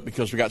into it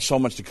because we got so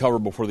much to cover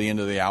before the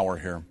end of the hour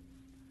here.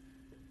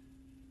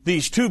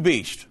 These two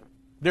beasts,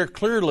 they're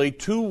clearly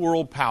two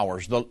world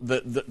powers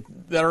that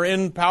are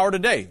in power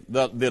today.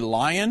 The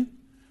lion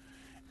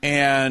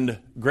and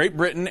Great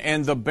Britain,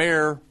 and the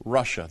bear,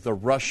 Russia, the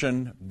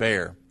Russian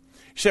bear.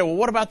 You say, well,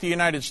 what about the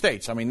United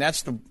States? I mean,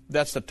 that's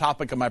the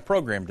topic of my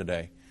program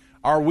today.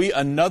 Are we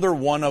another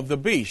one of the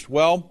beasts?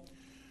 Well,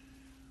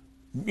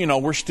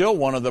 we're still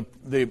one of the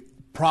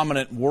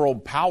prominent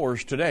world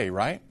powers today,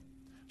 right?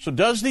 So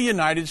does the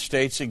United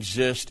States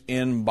exist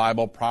in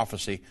Bible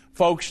prophecy?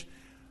 Folks,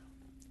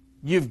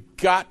 you've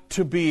got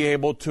to be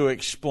able to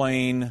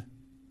explain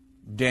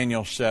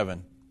Daniel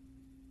 7.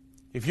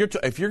 If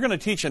you're going to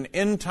teach an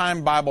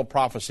end-time Bible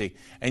prophecy,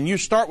 and you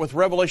start with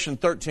Revelation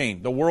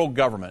 13, the world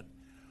government,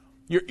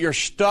 you're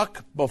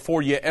stuck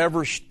before you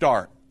ever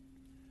start,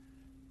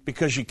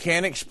 because you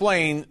can't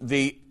explain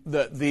the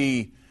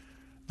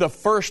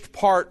first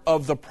part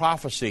of the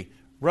prophecy.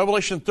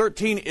 Revelation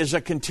 13 is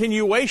a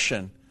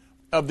continuation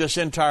of this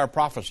entire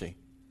prophecy.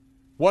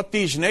 What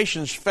these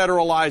nations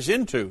federalize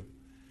into.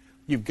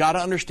 You've got to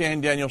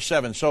understand Daniel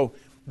 7. So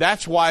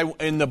that's why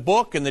in the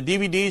book and the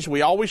DVDs,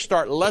 we always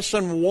start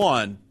lesson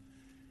 1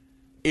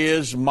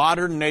 is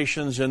modern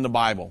nations in the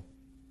Bible.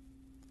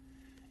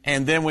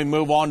 And then we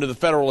move on to the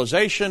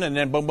federalization, and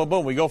then boom, boom,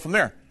 boom, we go from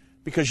there.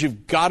 Because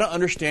you've got to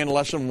understand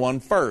lesson 1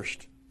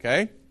 first, okay?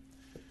 And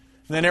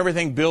then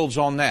everything builds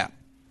on that.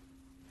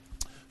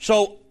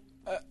 So,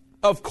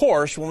 of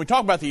course, when we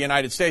talk about the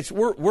United States,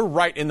 we're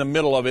right in the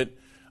middle of it.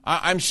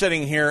 I'm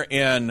sitting here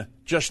in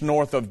just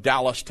north of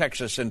Dallas,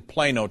 Texas, in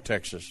Plano,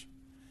 Texas.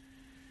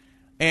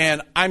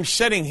 And I'm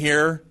sitting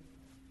here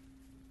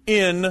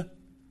in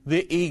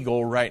the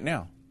eagle right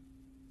now.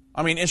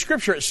 I mean, in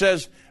Scripture it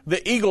says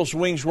the eagle's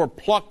wings were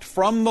plucked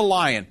from the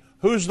lion.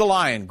 Who's the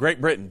lion?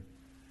 Great Britain.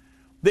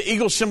 The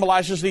eagle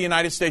symbolizes the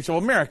United States of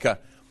America.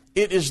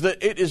 It is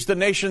the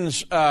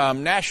nation's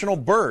national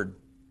bird.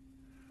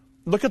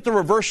 Look at the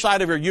reverse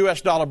side of your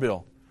U.S. dollar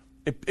bill.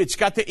 It's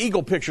got the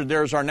eagle picture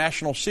there as our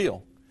national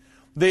seal.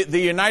 The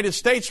United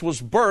States was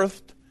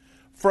birthed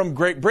from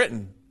Great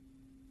Britain.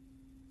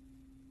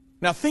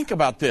 Now think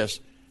about this.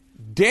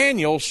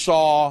 Daniel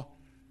saw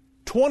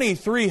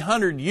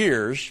 2,300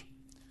 years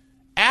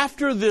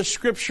after this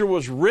scripture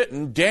was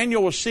written.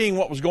 Daniel was seeing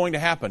what was going to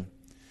happen.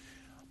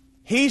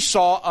 He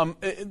saw,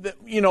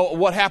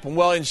 what happened.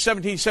 Well, in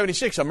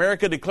 1776,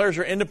 America declares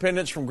her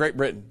independence from Great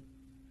Britain.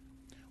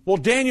 Well,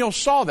 Daniel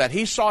saw that.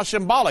 He saw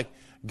symbolic.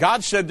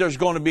 God said there's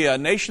going to be a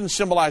nation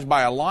symbolized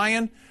by a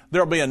lion.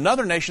 There will be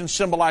another nation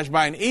symbolized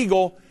by an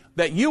eagle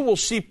that you will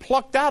see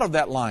plucked out of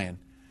that lion.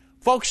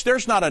 Folks,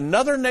 there's not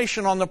another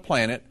nation on the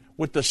planet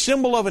with the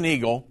symbol of an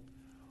eagle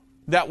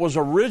that was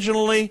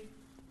originally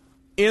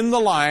in the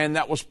lion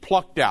that was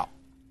plucked out.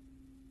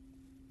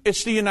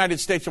 It's the United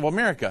States of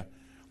America.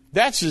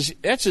 That's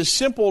as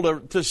simple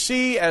to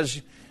see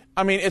as,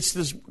 it's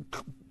as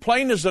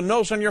plain as the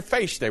nose on your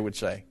face, they would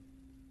say.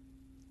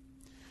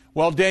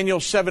 Well, Daniel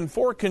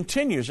 7:4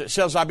 continues. It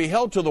says, I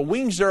beheld till the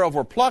wings thereof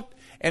were plucked,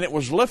 and it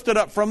was lifted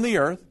up from the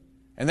earth.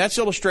 And that's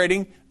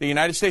illustrating the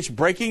United States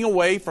breaking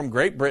away from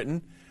Great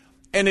Britain.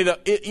 And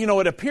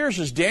it appears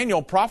as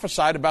Daniel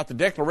prophesied about the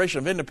Declaration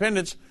of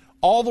Independence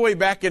all the way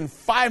back in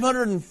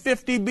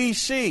 550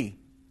 BC.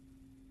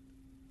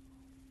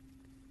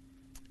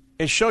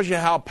 It shows you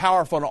how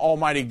powerful an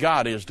almighty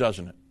God is,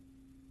 doesn't it?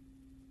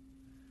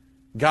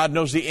 God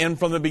knows the end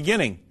from the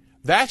beginning.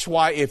 That's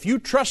why if you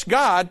trust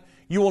God,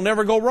 you will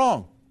never go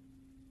wrong.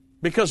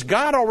 Because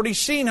God already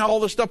seen how all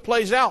this stuff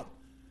plays out.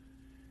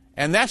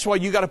 And that's why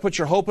you got to put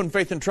your hope and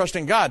faith and trust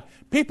in God.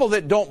 People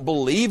that don't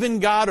believe in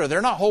God, or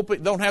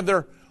don't have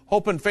their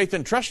hope and faith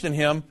and trust in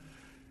Him,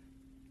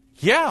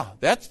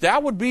 that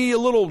would be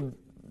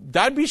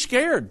I'd be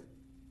scared.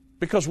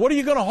 Because what are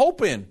you going to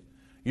hope in?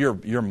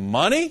 Your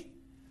money?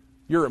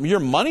 Your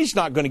money's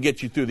not going to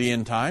get you through the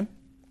end time.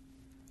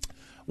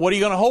 What are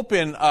you going to hope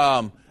in?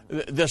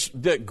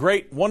 The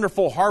great,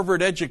 wonderful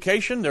Harvard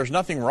education? There's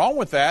nothing wrong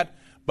with that.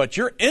 But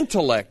your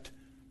intellect,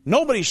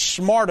 nobody's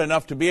smart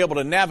enough to be able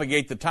to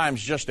navigate the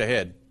times just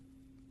ahead.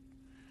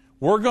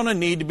 We're going to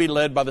need to be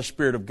led by the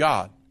Spirit of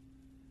God.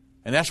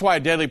 And that's why a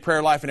daily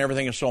prayer life and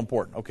everything is so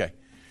important. Okay.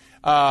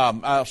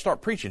 I'll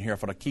start preaching here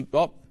if I keep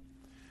up.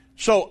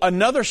 So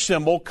another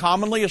symbol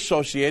commonly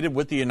associated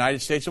with the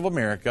United States of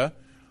America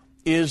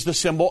is the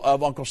symbol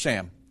of Uncle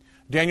Sam.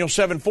 Daniel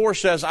 7:4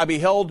 says, I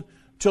beheld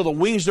till the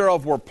wings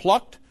thereof were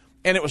plucked,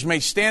 and it was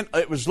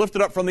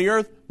lifted up from the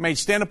earth, made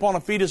stand upon a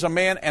feet as a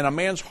man, and a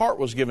man's heart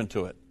was given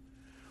to it.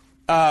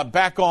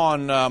 Back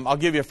on, I'll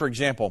give you for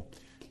example,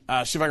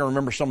 see if I can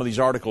remember some of these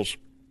articles.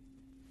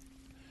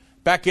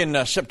 Back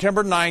in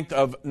September 9th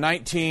of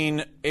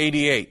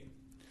 1988,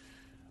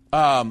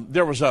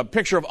 there was a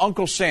picture of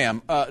Uncle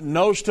Sam,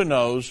 nose to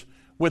nose,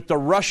 with the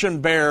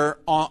Russian bear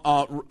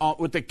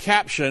with the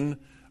caption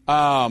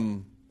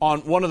on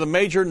one of the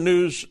major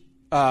news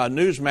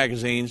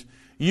magazines,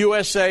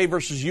 USA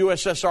versus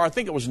USSR. I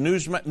think it was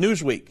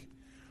Newsweek.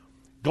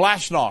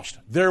 Glasnost,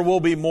 there will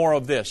be more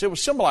of this. It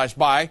was symbolized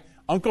by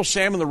Uncle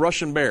Sam and the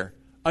Russian bear,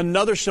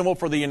 another symbol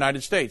for the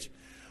United States.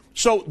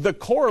 So the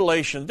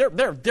correlation,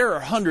 there are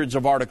hundreds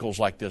of articles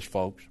like this,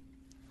 folks.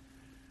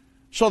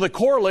 So the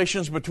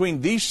correlations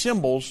between these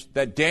symbols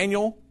that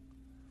Daniel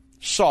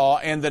saw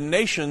and the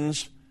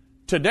nations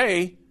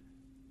today,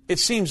 it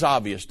seems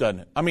obvious, doesn't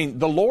it? I mean,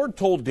 the Lord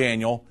told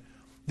Daniel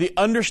the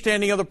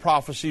understanding of the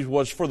prophecies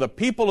was for the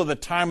people of the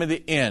time of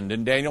the end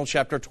in Daniel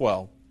chapter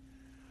 12.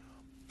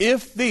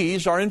 If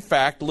these are in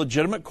fact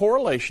legitimate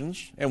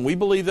correlations, and we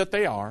believe that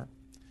they are,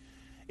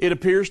 it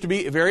appears to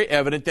be very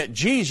evident that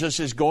Jesus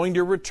is going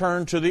to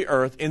return to the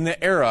earth in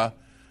the era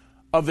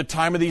of the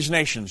time of these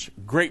nations,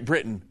 Great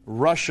Britain,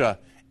 Russia,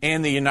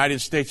 and the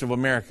United States of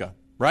America,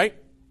 right?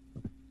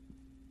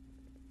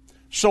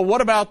 So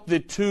what about the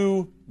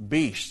two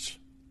beasts?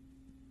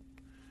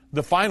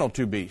 The final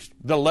two beasts,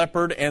 the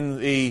leopard and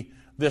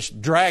this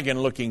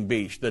dragon-looking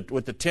beast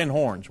with the 10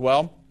 horns.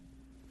 Well,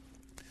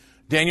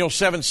 Daniel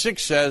 7:6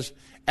 says,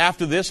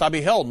 after this I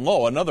beheld, and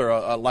lo,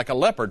 another like a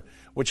leopard,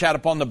 which had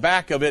upon the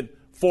back of it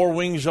 4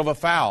 wings of a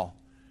fowl.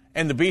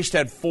 And the beast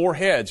had 4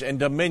 heads, and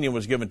dominion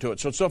was given to it.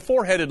 So it's a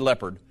 4-headed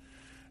leopard.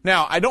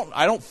 Now, I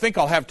don't think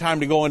I'll have time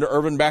to go into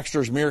Irvin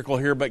Baxter's miracle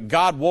here, but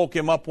God woke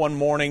him up one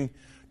morning,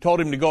 told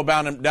him to go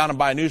down and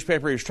buy a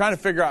newspaper. He was trying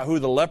to figure out who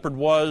the leopard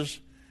was.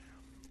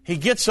 He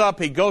gets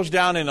up, he goes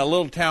down in a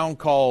little town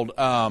called,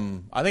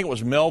 I think it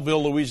was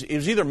Melville, Louisiana. It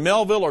was either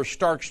Melville or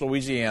Starks,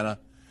 Louisiana.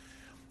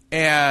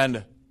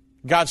 And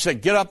God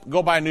said, get up,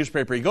 go buy a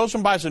newspaper. He goes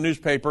and buys a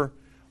newspaper,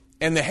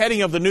 and the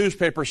heading of the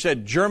newspaper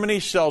said, Germany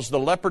sells the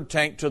Leopard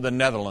tank to the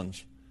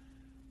Netherlands.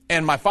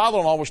 And my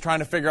father-in-law was trying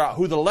to figure out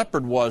who the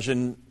leopard was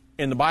in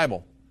the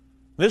Bible.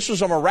 This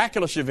was a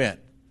miraculous event.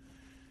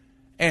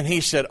 And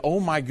he said, oh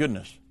my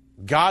goodness,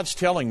 God's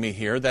telling me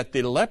here that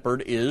the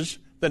leopard is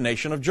the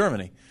nation of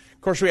Germany.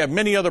 Of course, we have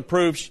many other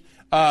proofs.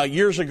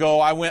 Years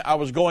ago, I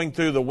was going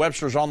through the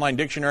Webster's Online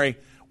Dictionary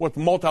with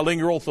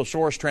multilingual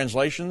thesaurus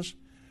translations,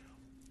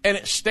 and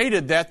it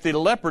stated that the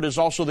leopard is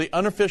also the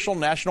unofficial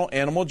national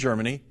animal of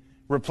Germany,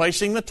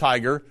 replacing the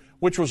tiger,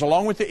 which was,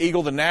 along with the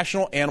eagle, the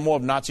national animal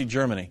of Nazi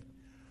Germany.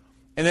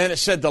 And then it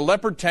said the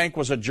Leopard tank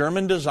was a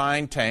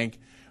German-designed tank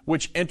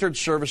which entered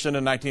service in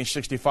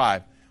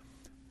 1965.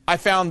 I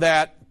found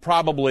that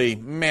probably,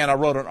 I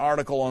wrote an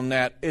article on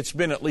that. It's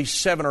been at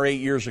least 7 or 8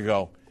 years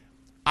ago.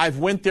 I've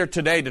went there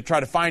today to try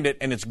to find it,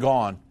 and it's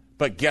gone.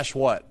 But guess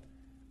what?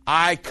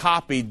 I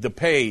copied the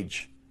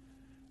page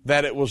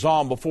that it was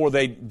on before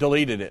they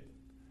deleted it.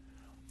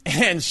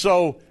 And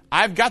so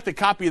I've got the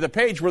copy of the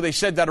page where they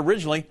said that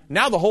originally.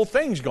 Now the whole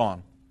thing's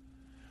gone.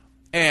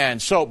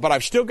 And so, but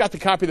I've still got the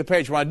copy of the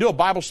page. When I do a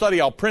Bible study,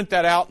 I'll print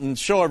that out and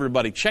show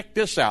everybody. Check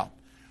this out.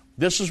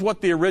 This is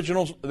what the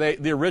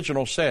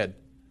original said.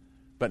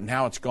 But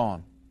now it's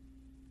gone.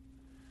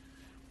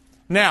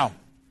 Now,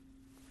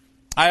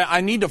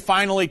 I need to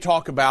finally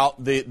talk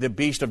about the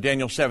beast of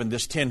Daniel 7,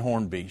 this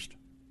 10-horned beast.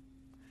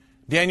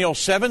 Daniel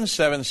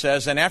 7:7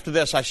 says, and after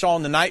this I saw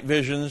in the night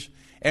visions,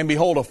 and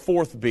behold, a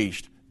 4th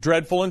beast,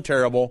 dreadful and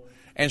terrible,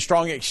 and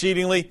strong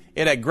exceedingly.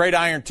 It had great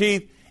iron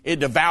teeth. It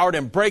devoured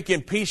and brake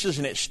in pieces,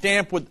 and it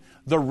stamped with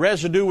the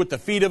residue with the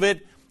feet of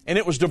it. And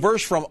it was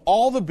diverse from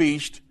all the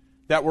beasts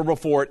that were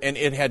before it, and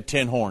it had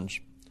 10 horns.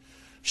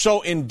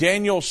 So in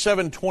Daniel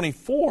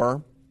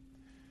 7:24,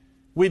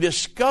 we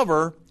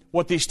discover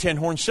what these 10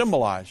 horns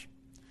symbolize.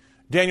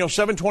 Daniel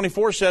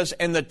 7:24 says,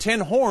 and the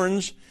 10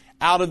 horns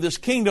out of this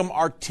kingdom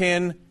are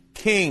 10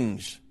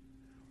 kings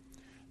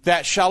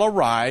that shall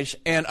arise,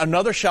 and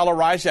another shall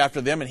arise after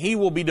them, and he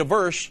will be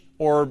diverse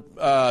or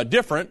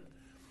different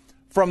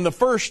from the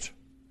first,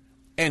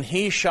 and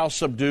he shall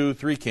subdue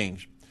 3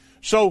 kings.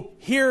 So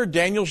here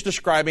Daniel's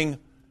describing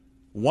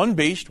one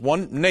beast,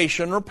 one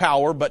nation or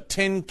power, but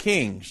 10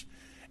 kings.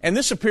 And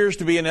this appears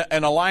to be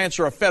an alliance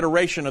or a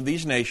federation of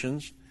these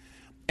nations.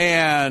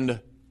 And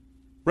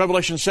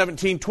Revelation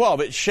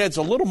 17:12, it sheds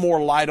a little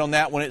more light on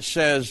that when it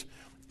says,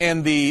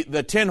 and the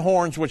 10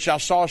 horns which thou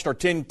sawest are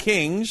 10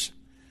 kings,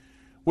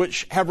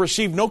 which have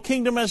received no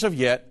kingdom as of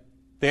yet.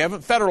 They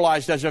haven't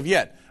federalized as of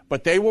yet.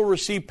 But they will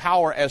receive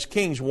power as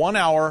kings 1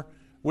 hour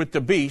with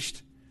the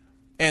beast.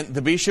 And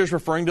the beast here is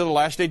referring to the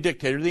last day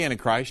dictator, the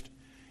Antichrist.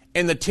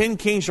 And the 10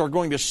 kings are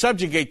going to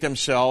subjugate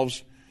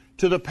themselves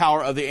to the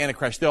power of the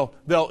Antichrist.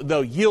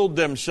 They'll yield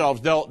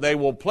themselves. They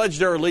will pledge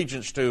their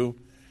allegiance to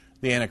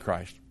the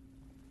Antichrist.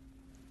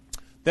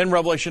 Then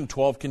Revelation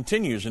 12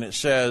 continues, and it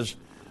says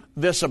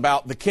this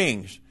about the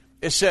kings.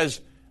 It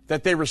says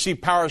that they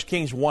receive power as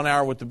kings 1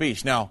 hour with the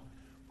beast. Now,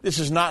 this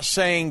is not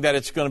saying that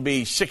it's going to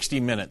be 60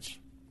 minutes.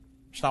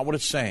 It's not what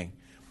it's saying.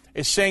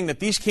 It's saying that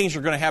these kings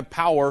are going to have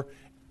power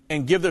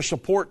and give their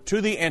support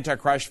to the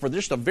Antichrist for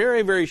just a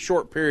very, very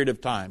short period of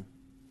time.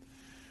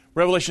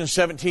 Revelation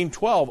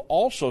 17:12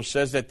 also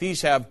says that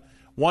these have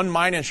one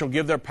mind and shall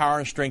give their power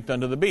and strength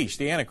unto the beast,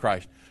 the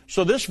Antichrist.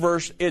 So this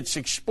verse, it's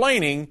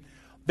explaining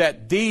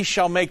that these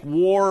shall make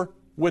war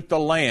with the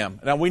Lamb.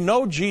 Now we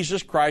know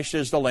Jesus Christ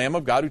is the Lamb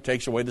of God who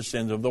takes away the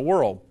sins of the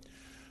world.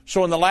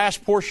 So in the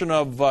last portion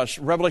of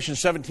Revelation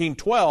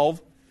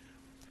 17:12,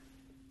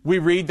 we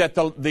read that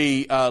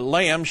the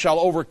Lamb shall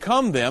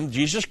overcome them.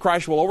 Jesus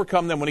Christ will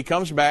overcome them when he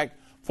comes back,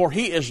 for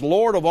he is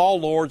Lord of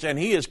all lords and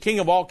he is King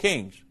of all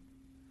kings.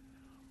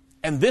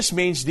 And this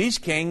means these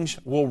kings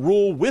will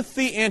rule with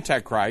the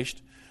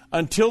Antichrist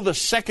until the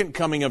second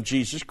coming of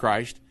Jesus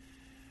Christ.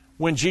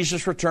 When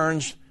Jesus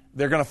returns,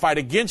 they're going to fight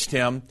against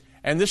him.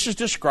 And this is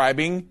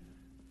describing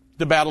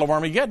the Battle of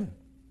Armageddon.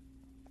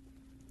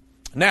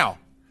 Now,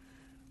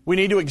 we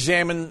need to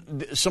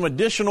examine some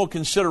additional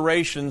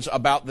considerations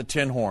about the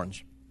 10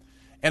 horns.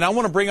 And I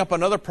want to bring up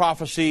another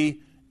prophecy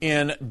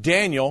in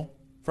Daniel,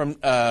 from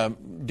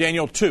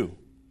Daniel 2.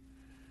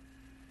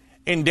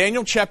 In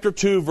Daniel chapter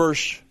 2,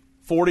 verse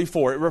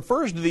 44, it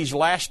refers to these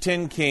last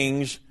 10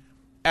 kings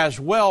as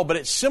well, but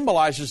it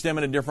symbolizes them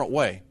in a different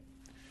way.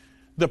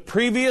 The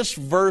previous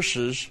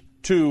verses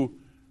to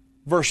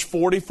verse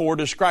 44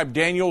 describe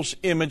Daniel's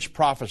image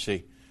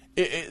prophecy.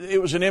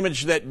 It was an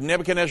image that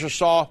Nebuchadnezzar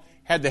saw,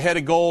 had the head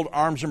of gold,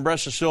 arms and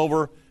breasts of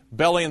silver,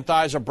 belly and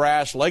thighs of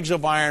brass, legs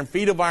of iron,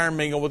 feet of iron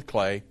mingled with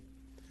clay.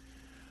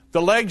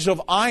 The legs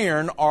of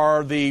iron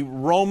are the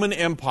Roman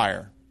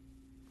Empire.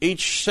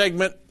 Each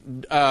segment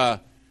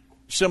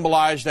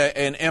symbolized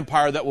an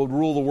empire that would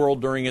rule the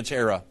world during its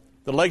era.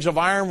 The legs of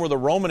iron were the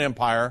Roman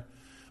Empire,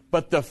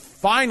 but the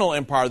final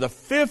empire, the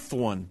fifth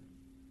one,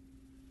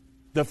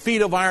 the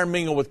feet of iron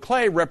mingled with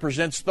clay,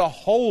 represents the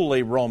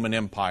Holy Roman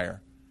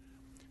Empire.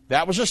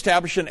 That was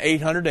established in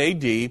 800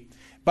 A.D.,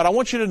 but I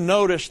want you to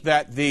notice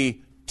that the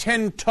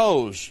 10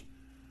 toes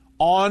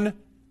on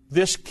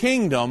this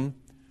kingdom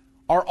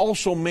are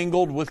also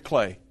mingled with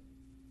clay.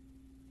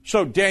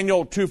 So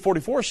Daniel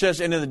 2:44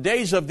 says, and in the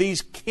days of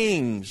these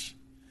kings,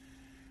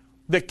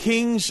 the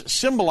kings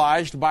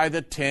symbolized by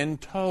the 10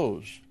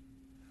 toes.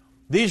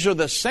 These are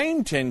the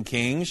same 10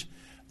 kings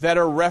that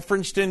are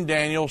referenced in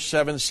Daniel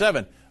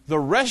 7:7. The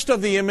rest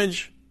of the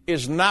image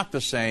is not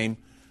the same,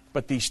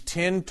 but these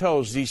 10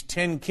 toes, these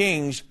 10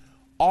 kings,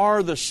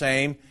 are the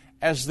same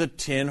as the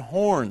 10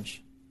 horns.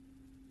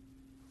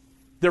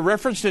 They're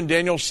referenced in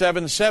Daniel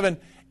 7:7,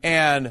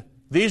 and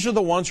these are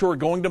the ones who are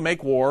going to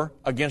make war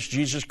against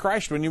Jesus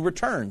Christ when he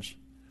returns.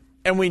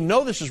 And we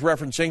know this is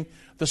referencing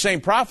the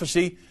same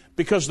prophecy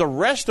because the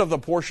rest of the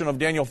portion of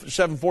Daniel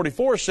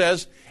 7:44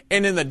 says,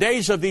 and in the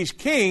days of these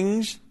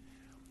kings,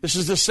 this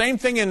is the same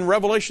thing in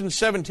Revelation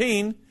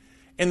 17,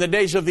 in the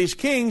days of these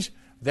kings,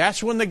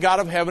 that's when the God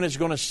of heaven is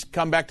going to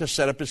come back to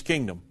set up his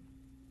kingdom.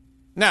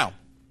 Now,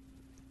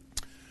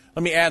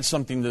 let me add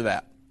something to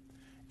that.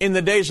 In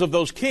the days of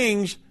those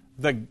kings,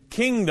 the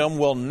kingdom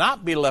will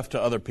not be left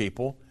to other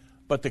people,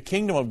 but the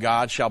kingdom of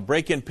God shall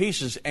break in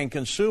pieces and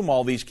consume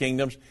all these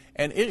kingdoms,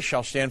 and it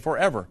shall stand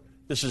forever.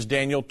 This is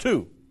Daniel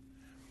 2.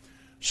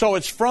 So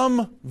it's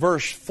from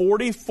verse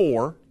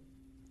 44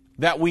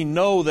 that we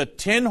know the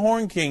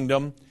 10-horn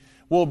kingdom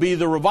will be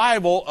the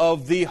revival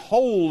of the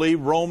Holy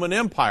Roman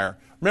Empire.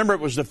 Remember, it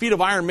was the feet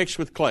of iron mixed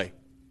with clay.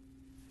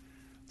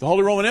 The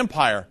Holy Roman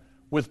Empire,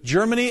 with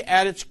Germany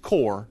at its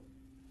core,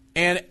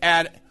 and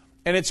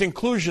its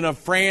inclusion of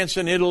France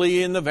and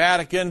Italy and the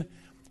Vatican,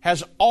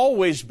 has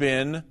always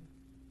been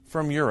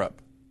from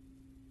Europe.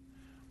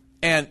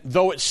 And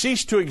though it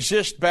ceased to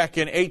exist back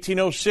in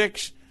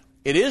 1806,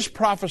 it is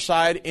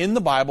prophesied in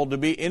the Bible to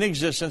be in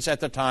existence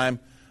at the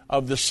time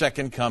of the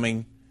second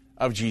coming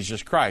of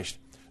Jesus Christ.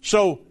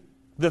 So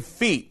the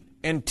feet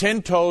and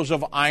 10 toes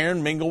of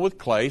iron mingled with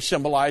clay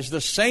symbolize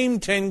the same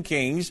 10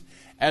 kings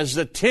as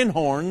the 10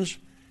 horns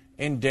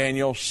in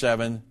Daniel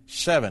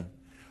 7:7.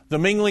 The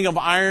mingling of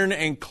iron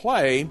and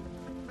clay,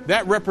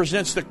 that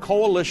represents the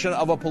coalition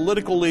of a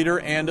political leader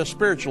and a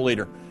spiritual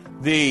leader,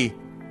 the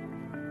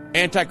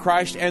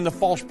Antichrist and the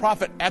false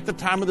prophet at the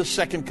time of the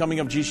second coming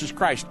of Jesus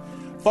Christ.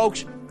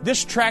 Folks,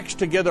 this tracks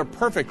together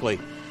perfectly,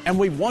 and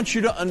we want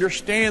you to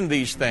understand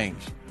these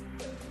things.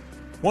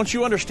 Once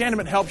you understand them,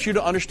 it helps you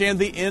to understand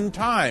the end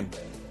time.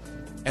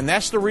 And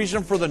that's the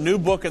reason for the new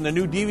book and the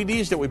new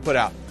DVDs that we put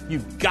out.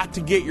 You've got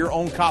to get your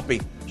own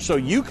copy so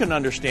you can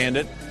understand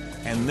it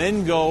and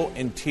then go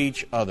and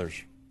teach others.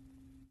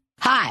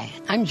 Hi,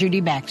 I'm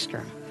Judy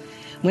Baxter.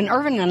 When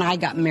Irvin and I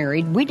got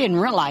married, we didn't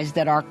realize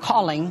that our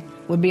calling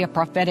would be a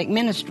prophetic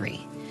ministry.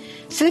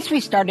 Since we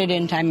started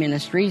End Time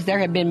Ministries, there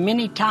have been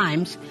many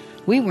times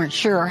we weren't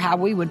sure how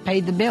we would pay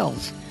the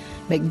bills,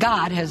 but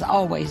God has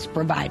always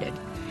provided.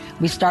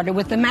 We started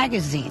with a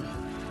magazine,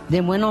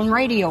 then went on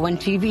radio and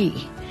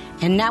TV,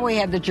 and now we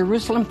have the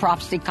Jerusalem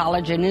Prophecy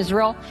College in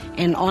Israel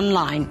and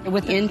online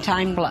with End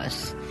Time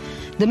Plus.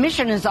 The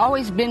mission has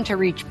always been to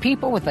reach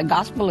people with the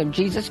gospel of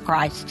Jesus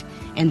Christ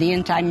and the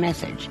end time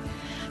message.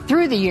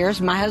 Through the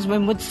years, my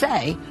husband would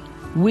say,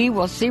 we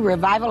will see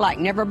revival like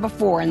never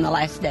before in the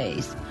last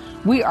days.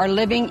 We are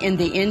living in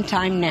the end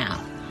time now.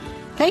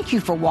 Thank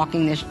you for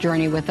walking this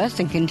journey with us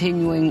and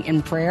continuing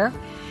in prayer.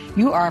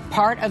 You are a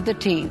part of the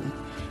team.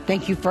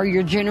 Thank you for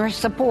your generous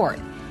support.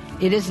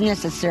 It is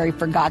necessary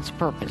for God's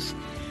purpose.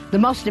 The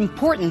most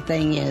important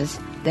thing is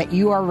that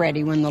you are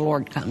ready when the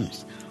Lord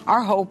comes.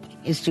 Our hope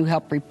is to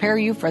help prepare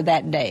you for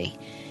that day.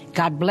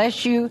 God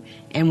bless you,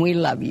 and we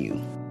love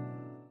you.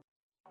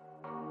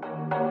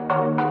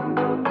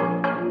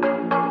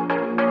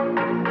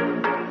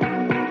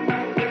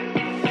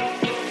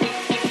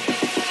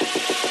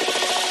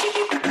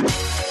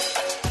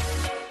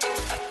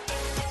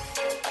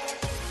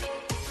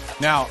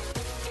 Now,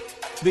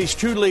 these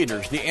two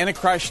leaders, the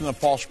Antichrist and the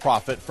false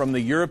prophet from the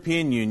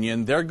European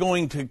Union, they're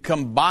going to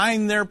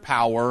combine their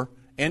power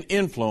and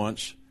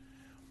influence,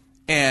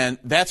 and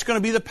that's going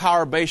to be the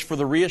power base for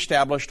the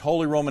reestablished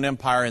Holy Roman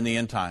Empire in the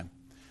end time.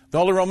 The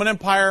Holy Roman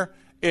Empire,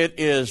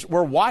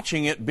 we're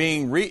watching it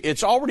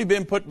it's already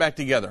been put back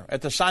together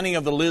at the signing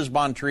of the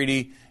Lisbon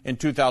Treaty in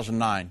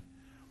 2009.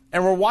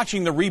 And we're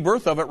watching the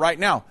rebirth of it right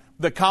now.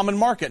 The Common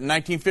Market in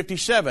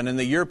 1957 and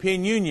the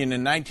European Union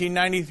in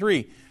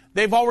 1993.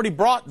 They've already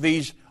brought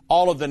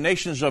all of the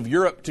nations of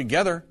Europe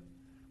together.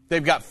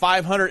 They've got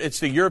 500, it's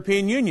the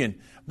European Union.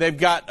 They've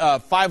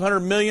got 500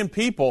 million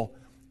people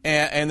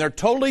and they're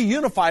totally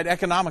unified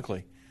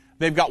economically.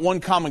 They've got one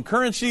common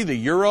currency, the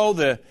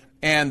euro,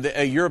 and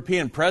a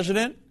European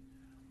president.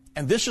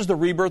 And this is the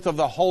rebirth of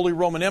the Holy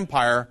Roman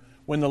Empire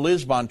when the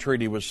Lisbon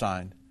Treaty was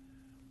signed.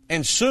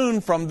 And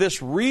soon from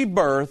this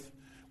rebirth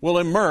will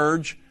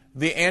emerge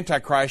the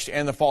Antichrist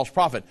and the false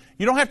prophet.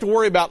 You don't have to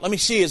worry about, let me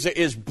see, is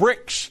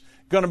BRICS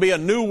going to be a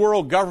new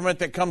world government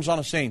that comes on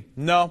the scene?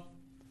 No.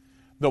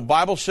 The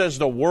Bible says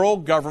the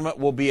world government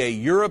will be a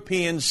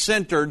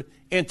European-centered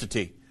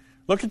entity.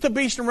 Look at the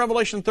beast in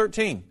Revelation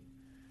 13.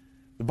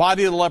 The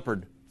body of the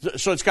leopard.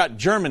 So it's got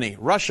Germany,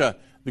 Russia,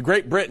 the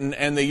Great Britain,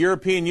 and the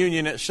European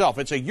Union itself.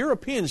 It's a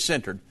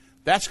European-centered.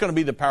 That's going to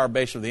be the power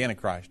base of the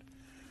Antichrist.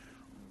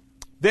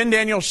 Then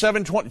Daniel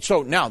 7:20.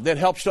 So now that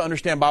helps to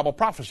understand Bible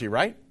prophecy,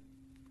 right?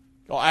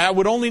 The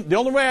only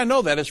way I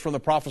know that is from the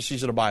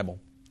prophecies of the Bible.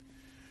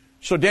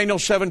 So Daniel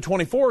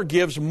 7:24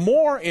 gives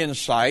more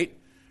insight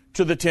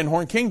to the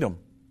 10-horn kingdom.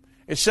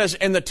 It says,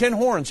 and the 10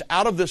 horns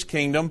out of this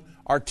kingdom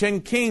are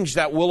 10 kings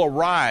that will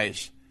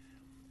arise,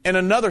 and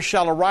another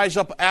shall arise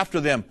up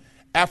after them,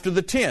 after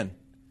the 10.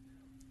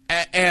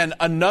 And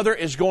another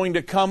is going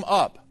to come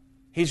up.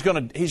 He's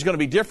going to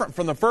be different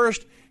from the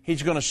first.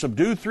 He's going to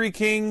subdue 3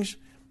 kings.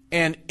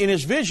 And in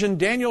his vision,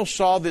 Daniel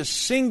saw this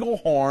single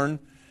horn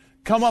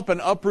come up and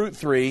uproot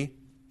 3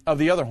 of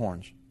the other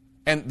horns.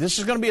 And this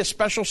is going to be a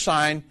special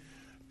sign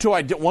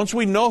once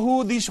we know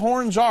who these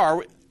horns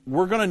are,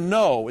 we're going to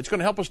know. It's going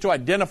to help us to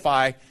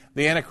identify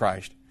the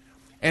Antichrist.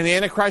 And the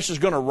Antichrist is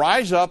going to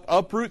rise up,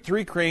 uproot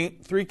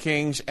 3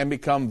 kings, and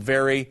become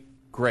very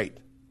great.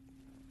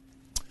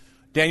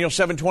 Daniel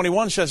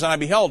 7:21 says, and I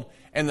beheld,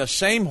 and the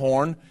same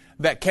horn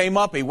that came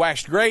up, he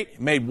waxed great,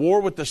 made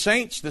war with the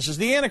saints, this is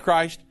the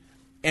Antichrist,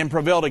 and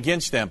prevailed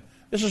against them.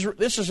 This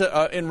is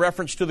in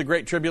reference to the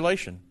Great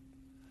Tribulation.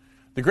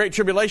 The Great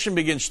Tribulation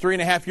begins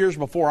 3.5 years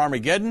before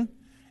Armageddon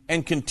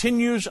and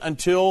continues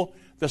until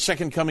the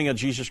second coming of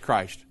Jesus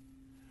Christ.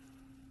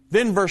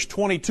 Then verse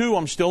 22,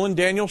 I'm still in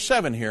Daniel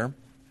 7 here.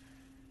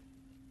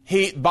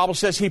 The Bible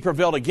says he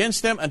prevailed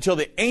against them until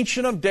the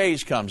Ancient of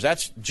Days comes.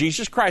 That's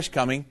Jesus Christ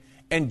coming.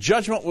 And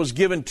judgment was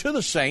given to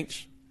the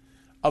saints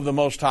of the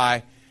Most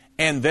High.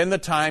 And then the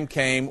time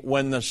came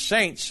when the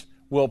saints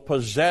will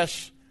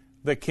possess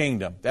the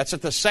kingdom. That's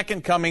at the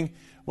second coming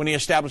when he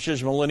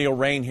establishes millennial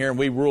reign here and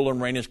we rule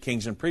and reign as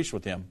kings and priests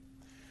with him.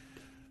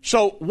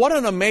 So what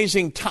an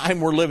amazing time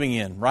we're living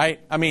in,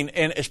 right? I mean,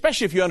 and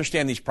especially if you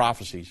understand these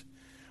prophecies.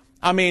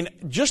 I mean,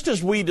 just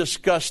as we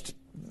discussed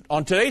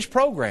on today's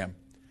program,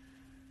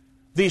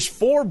 these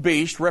 4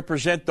 beasts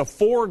represent the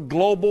 4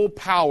 global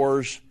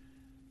powers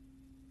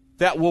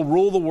that will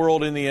rule the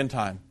world in the end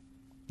time.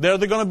 They're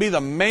going to be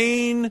the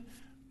main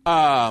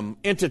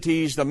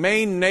entities, the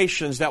main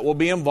nations that will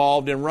be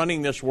involved in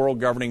running this world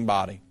governing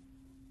body.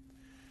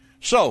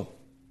 So,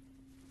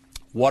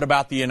 what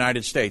about the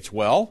United States?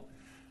 Well,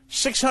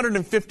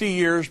 650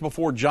 years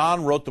before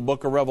John wrote the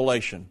book of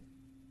Revelation,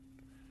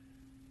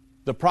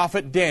 the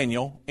prophet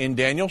Daniel, in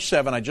Daniel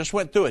 7, I just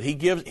went through it,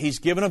 he's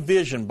given a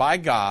vision by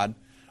God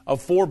of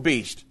 4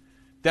 beasts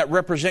that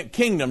represent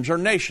kingdoms or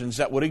nations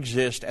that would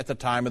exist at the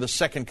time of the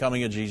second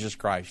coming of Jesus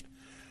Christ.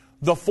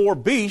 The 4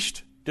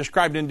 beasts,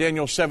 described in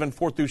Daniel 7,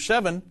 4 through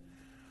 7,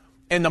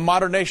 and the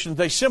modern nations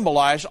they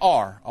symbolize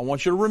are, I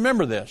want you to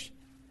remember this,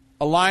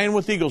 a lion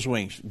with eagle's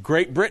wings,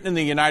 Great Britain and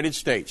the United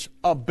States,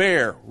 a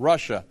bear,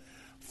 Russia,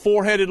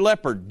 4-headed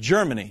leopard,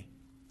 Germany,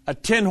 a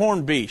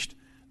 10-horned beast,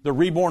 the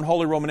reborn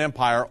Holy Roman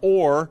Empire,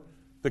 or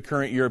the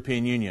current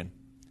European Union.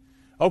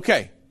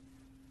 Okay,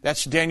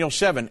 that's Daniel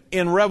 7.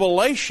 In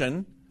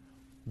Revelation,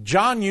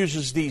 John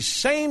uses these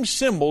same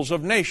symbols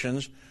of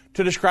nations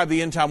to describe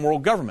the end-time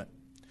world government.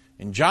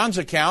 In John's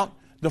account,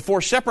 the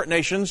 4 separate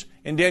nations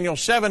in Daniel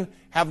 7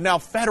 have now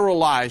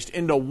federalized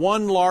into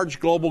one large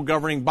global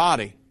governing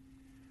body.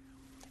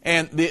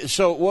 And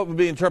so what would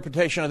be the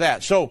interpretation of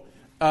that? So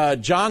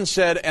John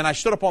said, and I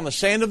stood up on the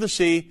sand of the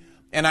sea,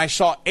 and I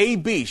saw a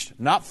beast,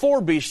 not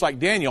 4 beasts like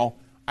Daniel.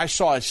 I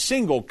saw a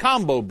single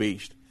combo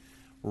beast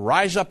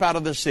rise up out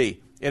of the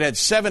sea. It had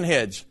 7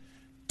 heads,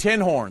 10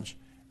 horns,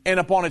 and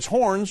upon its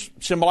horns,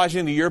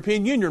 symbolizing the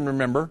European Union,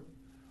 remember,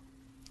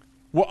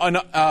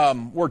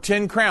 were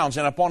 10 crowns,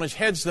 and upon his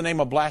heads the name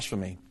of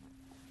blasphemy.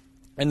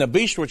 And the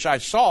beast which I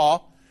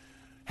saw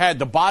had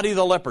the body of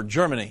the leopard,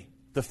 Germany.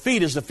 The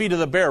feet is the feet of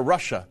the bear,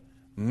 Russia.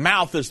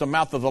 Mouth is the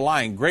mouth of the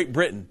lion, Great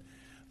Britain.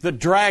 The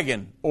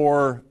dragon,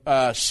 or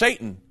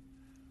Satan,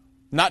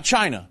 not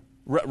China.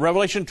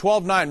 Revelation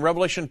 12:9,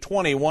 Revelation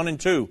 20, 1 and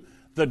 2.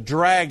 The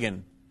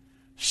dragon,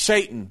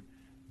 Satan,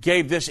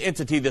 gave this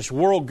entity, this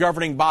world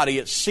governing body,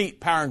 its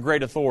seat, power, and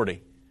great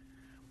authority.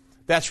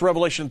 That's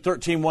Revelation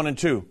 13, 1 and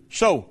 2.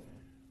 So,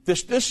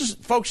 this is,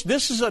 folks,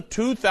 this is a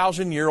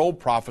 2,000-year-old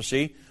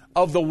prophecy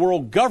of the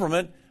world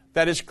government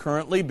that is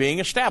currently being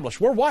established.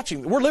 We're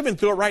living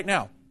through it right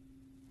now.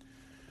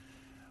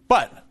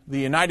 But the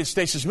United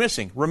States is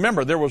missing.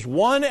 Remember, there was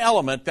one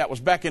element that was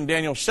back in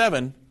Daniel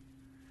 7,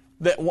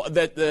 that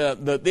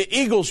the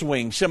eagle's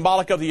wing,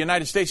 symbolic of the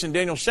United States in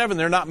Daniel 7,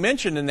 they're not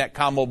mentioned in that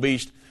combo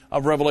beast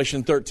of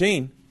Revelation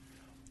 13.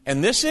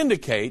 And this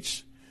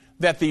indicates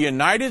that the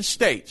United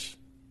States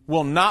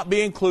will not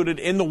be included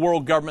in the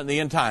world government in the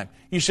end time.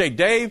 You say,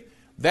 Dave,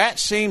 that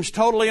seems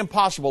totally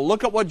impossible.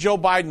 Look at what Joe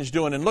Biden's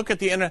doing and look at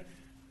the end.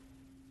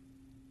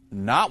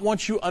 Not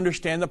once you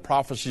understand the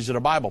prophecies of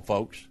the Bible,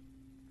 folks.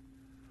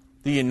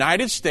 The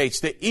United States,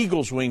 the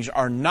eagle's wings,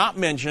 are not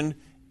mentioned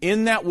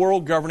in that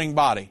world governing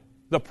body,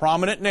 the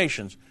prominent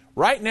nations.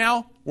 Right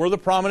now, we're the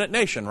prominent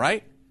nation,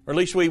 right? Or at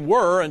least we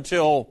were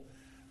until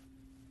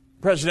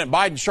President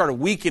Biden started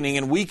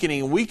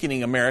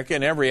weakening America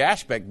in every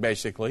aspect,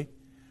 basically.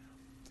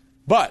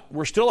 But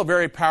we're still a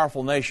very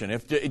powerful nation.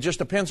 It just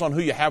depends on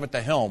who you have at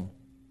the helm.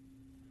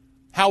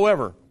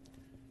 However,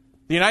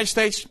 the United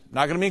States,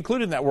 not going to be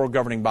included in that world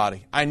governing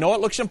body. I know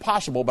it looks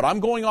impossible, but I'm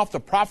going off the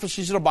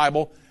prophecies of the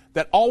Bible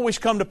that always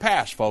come to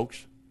pass,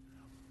 folks.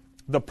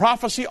 The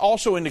prophecy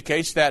also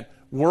indicates that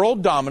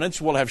world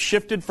dominance will have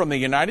shifted from the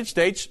United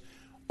States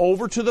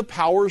over to the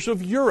powers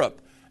of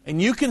Europe.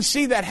 And you can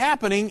see that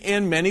happening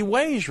in many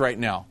ways right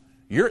now.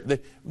 The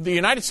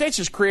United States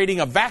is creating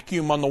a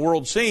vacuum on the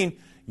world scene.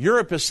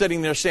 Europe is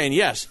sitting there saying,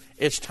 yes,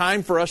 it's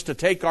time for us to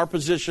take our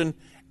position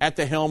at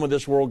the helm of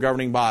this world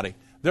governing body.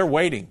 They're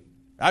waiting.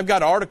 I've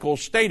got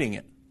articles stating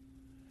it.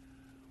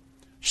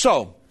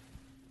 So,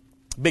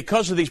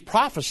 because of these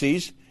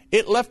prophecies,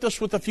 it left us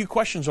with a few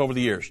questions over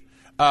the years.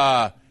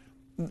 Beyond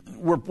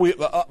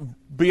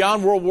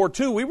World War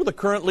II, we were the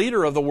current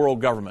leader of the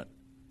world government.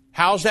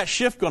 How's that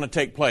shift going to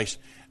take place?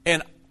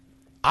 And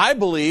I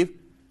believe,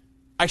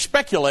 I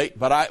speculate,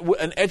 but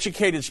an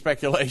educated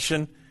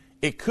speculation,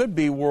 it could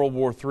be World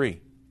War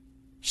III.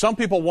 Some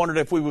people wondered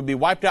if we would be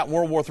wiped out in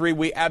World War III.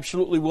 We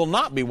absolutely will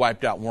not be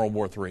wiped out in World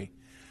War III.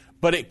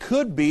 But it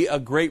could be a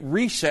great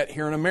reset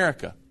here in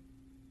America.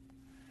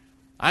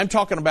 I'm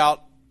talking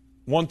about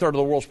 1/3 of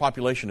the world's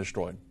population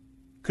destroyed.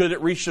 Could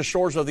it reach the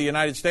shores of the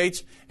United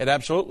States? It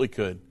absolutely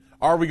could.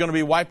 Are we going to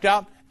be wiped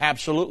out?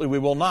 Absolutely we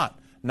will not.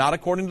 Not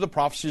according to the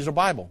prophecies of the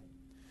Bible.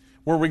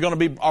 Were we going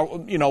to be,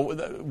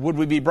 would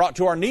we be brought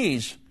to our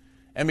knees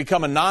and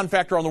become a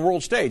non-factor on the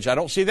world stage? I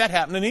don't see that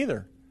happening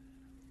either.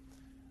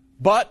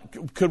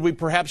 But could we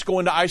perhaps go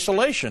into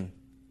isolation?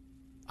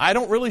 I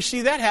don't really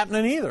see that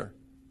happening either.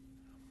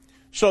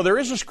 So there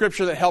is a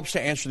scripture that helps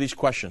to answer these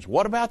questions.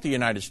 What about the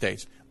United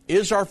States?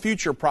 Is our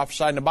future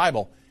prophesied in the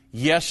Bible?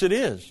 Yes, it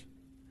is.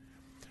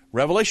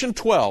 Revelation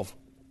 12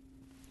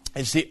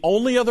 is the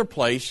only other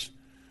place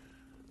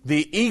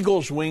the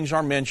eagle's wings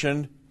are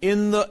mentioned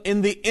in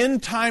the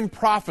end time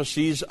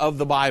prophecies of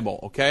the Bible,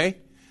 okay?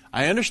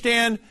 I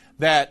understand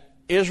that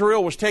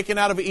Israel was taken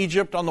out of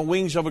Egypt on the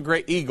wings of a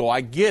great eagle.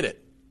 I get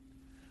it.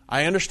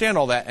 I understand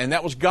all that. And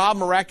that was God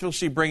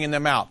miraculously bringing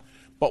them out.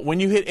 But when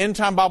you hit end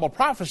time Bible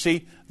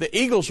prophecy, the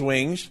eagle's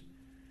wings,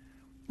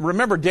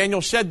 remember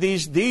Daniel said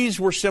these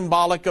were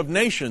symbolic of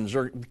nations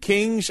or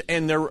kings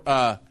and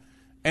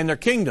their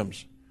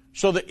kingdoms.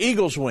 So the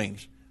eagle's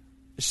wings,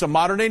 it's the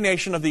modern day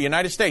nation of the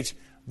United States.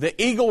 The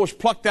eagle was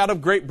plucked out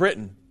of Great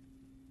Britain.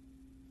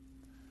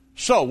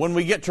 So when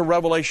we get to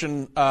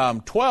Revelation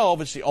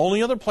 12, it's the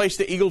only other place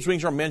the eagle's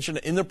wings are mentioned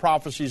in the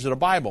prophecies of the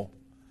Bible.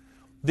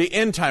 The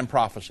end time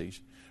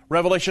prophecies.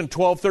 Revelation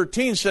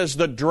 12:13 says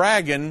the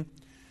dragon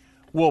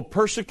will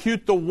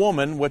persecute the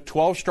woman with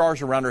 12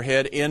 stars around her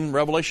head in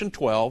Revelation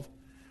 12.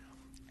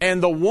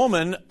 And the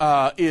woman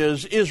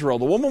is Israel.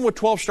 The woman with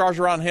 12 stars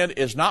around her head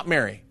is not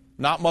Mary,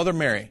 not Mother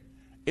Mary.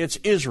 It's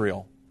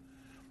Israel.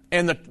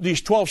 And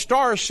these 12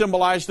 stars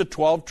symbolize the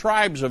 12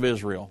 tribes of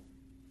Israel.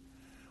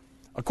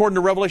 According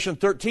to Revelation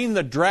 13,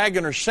 the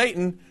dragon or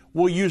Satan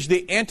will use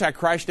the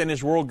Antichrist and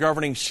his world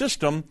governing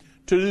system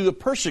to do the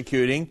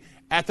persecuting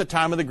at the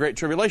time of the Great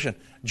Tribulation.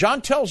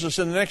 John tells us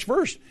in the next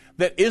verse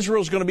that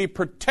Israel is going to be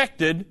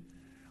protected.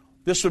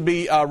 This would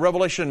be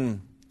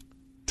Revelation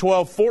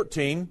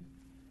 12:14.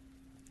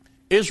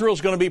 Israel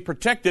is going to be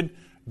protected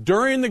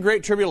during the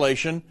Great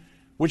Tribulation,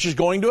 which is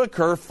going to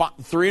occur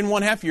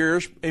 3.5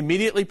 years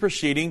immediately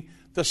preceding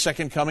the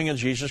second coming of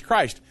Jesus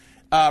Christ.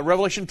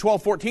 Revelation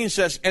 12:14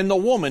 says, and the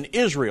woman,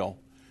 Israel,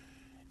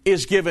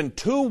 is given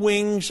 2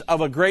 wings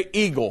of a great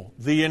eagle,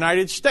 the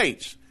United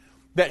States,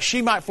 that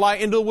she might fly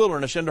into the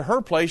wilderness, into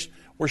her place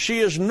where she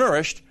is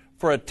nourished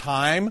for a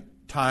time,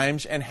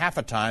 times, and half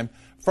a time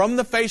from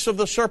the face of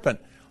the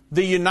serpent.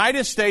 The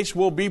United States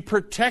will be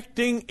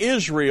protecting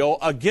Israel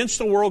against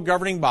the world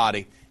governing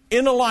body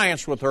in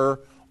alliance with her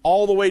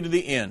all the way to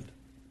the end.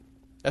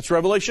 That's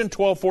Revelation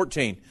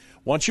 12:14.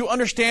 Once you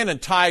understand and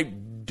tie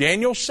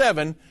Daniel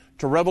 7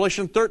 to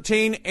Revelation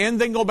 13 and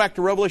then go back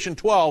to Revelation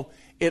 12,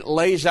 it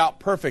lays out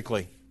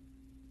perfectly.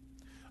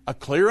 A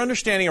clear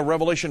understanding of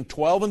Revelation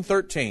 12 and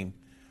 13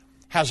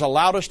 has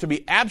allowed us to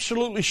be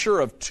absolutely sure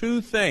of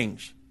 2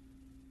 things.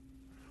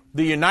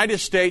 The United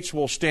States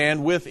will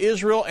stand with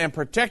Israel and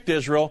protect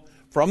Israel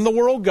from the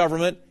world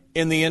government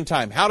in the end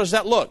time. How does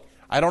that look?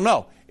 I don't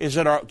know.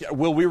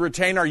 Will we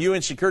retain our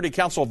UN Security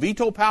Council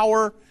veto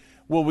power?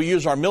 Will we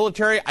use our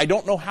military? I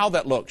don't know how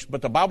that looks,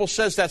 but the Bible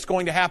says that's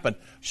going to happen.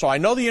 So I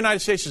know the United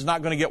States is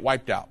not going to get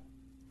wiped out.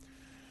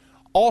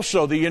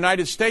 Also, the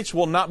United States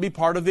will not be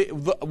part of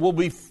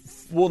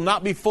will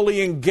not be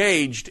fully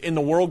engaged in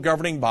the world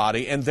governing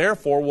body, and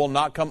therefore will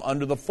not come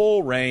under the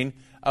full reign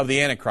of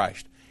the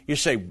Antichrist. You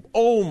say,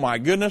 oh my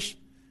goodness.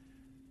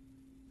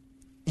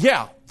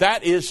 Yeah,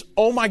 that is,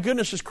 oh my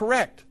goodness is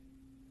correct.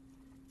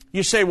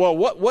 You say, well,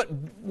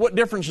 what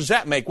difference does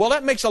that make? Well,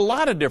 that makes a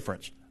lot of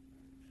difference.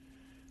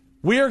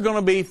 We are going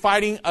to be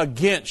fighting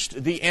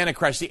against the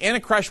Antichrist. The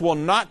Antichrist will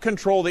not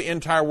control the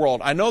entire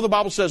world. I know the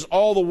Bible says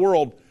all the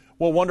world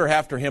will wander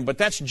after him, but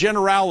that's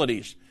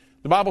generalities.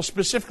 The Bible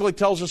specifically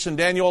tells us in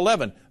Daniel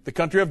 11, the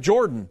country of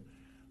Jordan,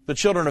 the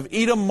children of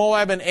Edom,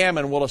 Moab, and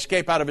Ammon will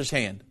escape out of his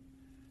hand.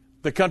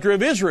 The country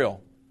of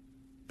Israel,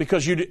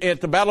 because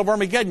at the Battle of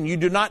Armageddon, you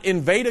do not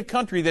invade a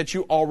country that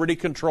you already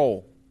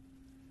control.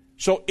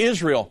 So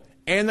Israel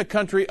and the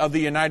country of the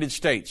United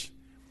States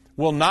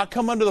will not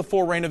come under the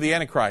full reign of the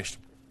Antichrist,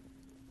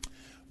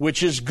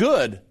 which is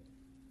good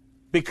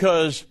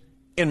because,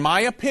 in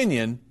my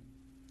opinion,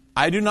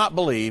 I do not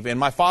believe, and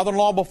my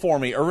father-in-law before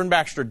me, Irvin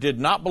Baxter, did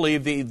not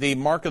believe the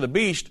mark of the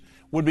beast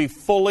would be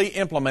fully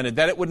implemented,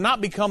 that it would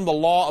not become the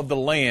law of the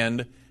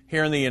land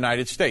here in the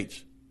United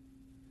States.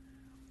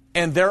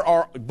 And there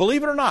are,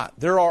 believe it or not,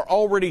 there are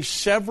already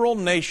several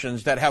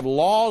nations that have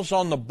laws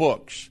on the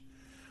books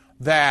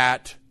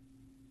that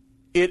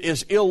it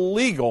is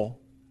illegal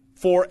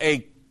for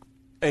a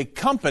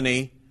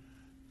company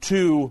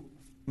to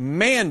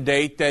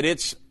mandate that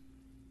its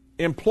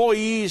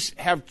employees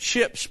have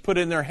chips put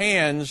in their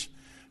hands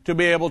to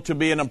be able to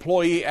be an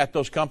employee at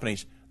those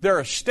companies. There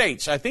are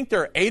states, I think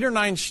there are 8 or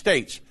 9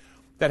 states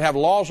that have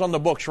laws on the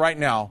books right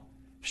now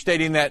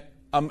stating that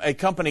a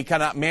company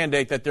cannot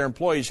mandate that their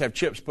employees have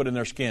chips put in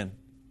their skin,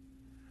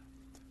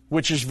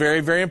 which is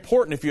very, very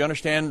important if you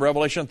understand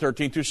Revelation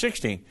 13 through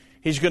 16.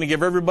 He's going to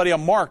give everybody a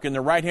mark in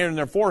their right hand and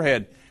their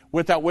forehead,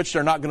 without which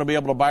they're not going to be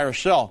able to buy or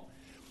sell.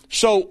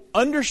 So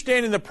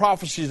understanding the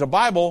prophecies of the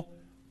Bible,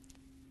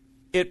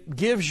 it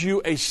gives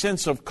you a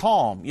sense of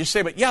calm. You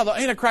say, but yeah, the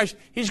Antichrist,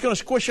 he's going to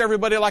squish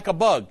everybody like a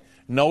bug.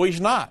 No, he's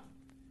not.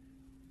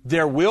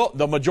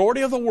 The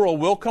majority of the world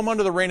will come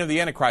under the reign of the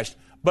Antichrist,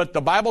 but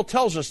the Bible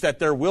tells us that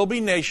there will be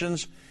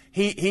nations.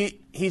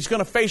 He's going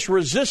to face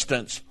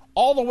resistance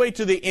all the way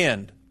to the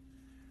end.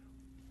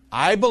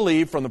 I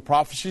believe from the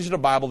prophecies of the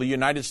Bible, the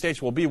United States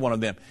will be one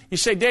of them. You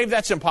say, Dave,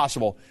 that's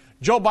impossible.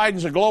 Joe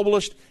Biden's a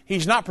globalist.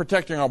 He's not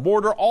protecting our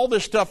border. All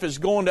this stuff is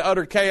going to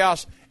utter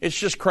chaos. It's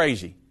just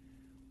crazy.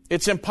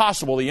 It's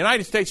impossible. The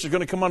United States is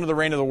going to come under the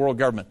reign of the world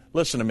government.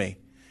 Listen to me.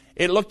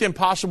 It looked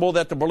impossible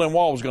that the Berlin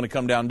Wall was going to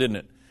come down, didn't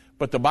it?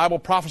 But the Bible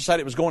prophesied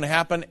it was going to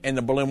happen, and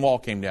the Berlin Wall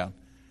came down.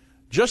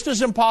 Just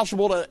as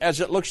impossible as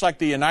it looks like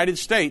the United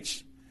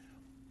States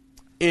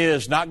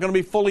is not going to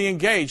be fully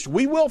engaged,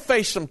 we will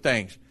face some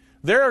things.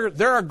 There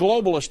are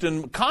globalists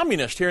and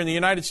communists here in the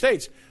United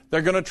States.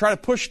 They're going to try to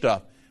push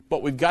stuff,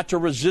 but we've got to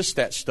resist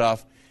that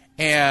stuff,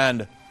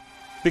 and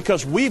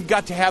because we've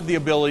got to have the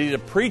ability to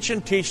preach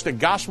and teach the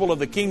gospel of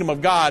the kingdom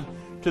of God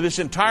to this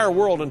entire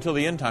world until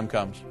the end time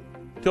comes,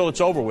 till it's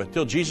over with,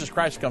 till Jesus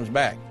Christ comes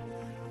back.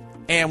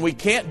 And we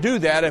can't do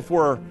that if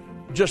we're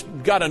just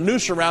got a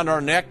noose around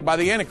our neck by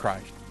the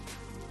Antichrist.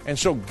 And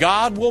so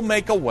God will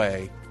make a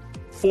way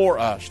for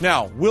us.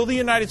 Now, will the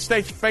United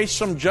States face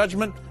some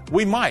judgment?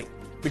 We might,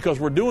 because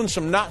we're doing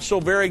some not so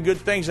very good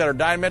things that are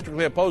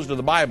diametrically opposed to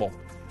the Bible.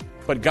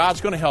 But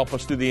God's going to help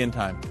us through the end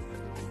time.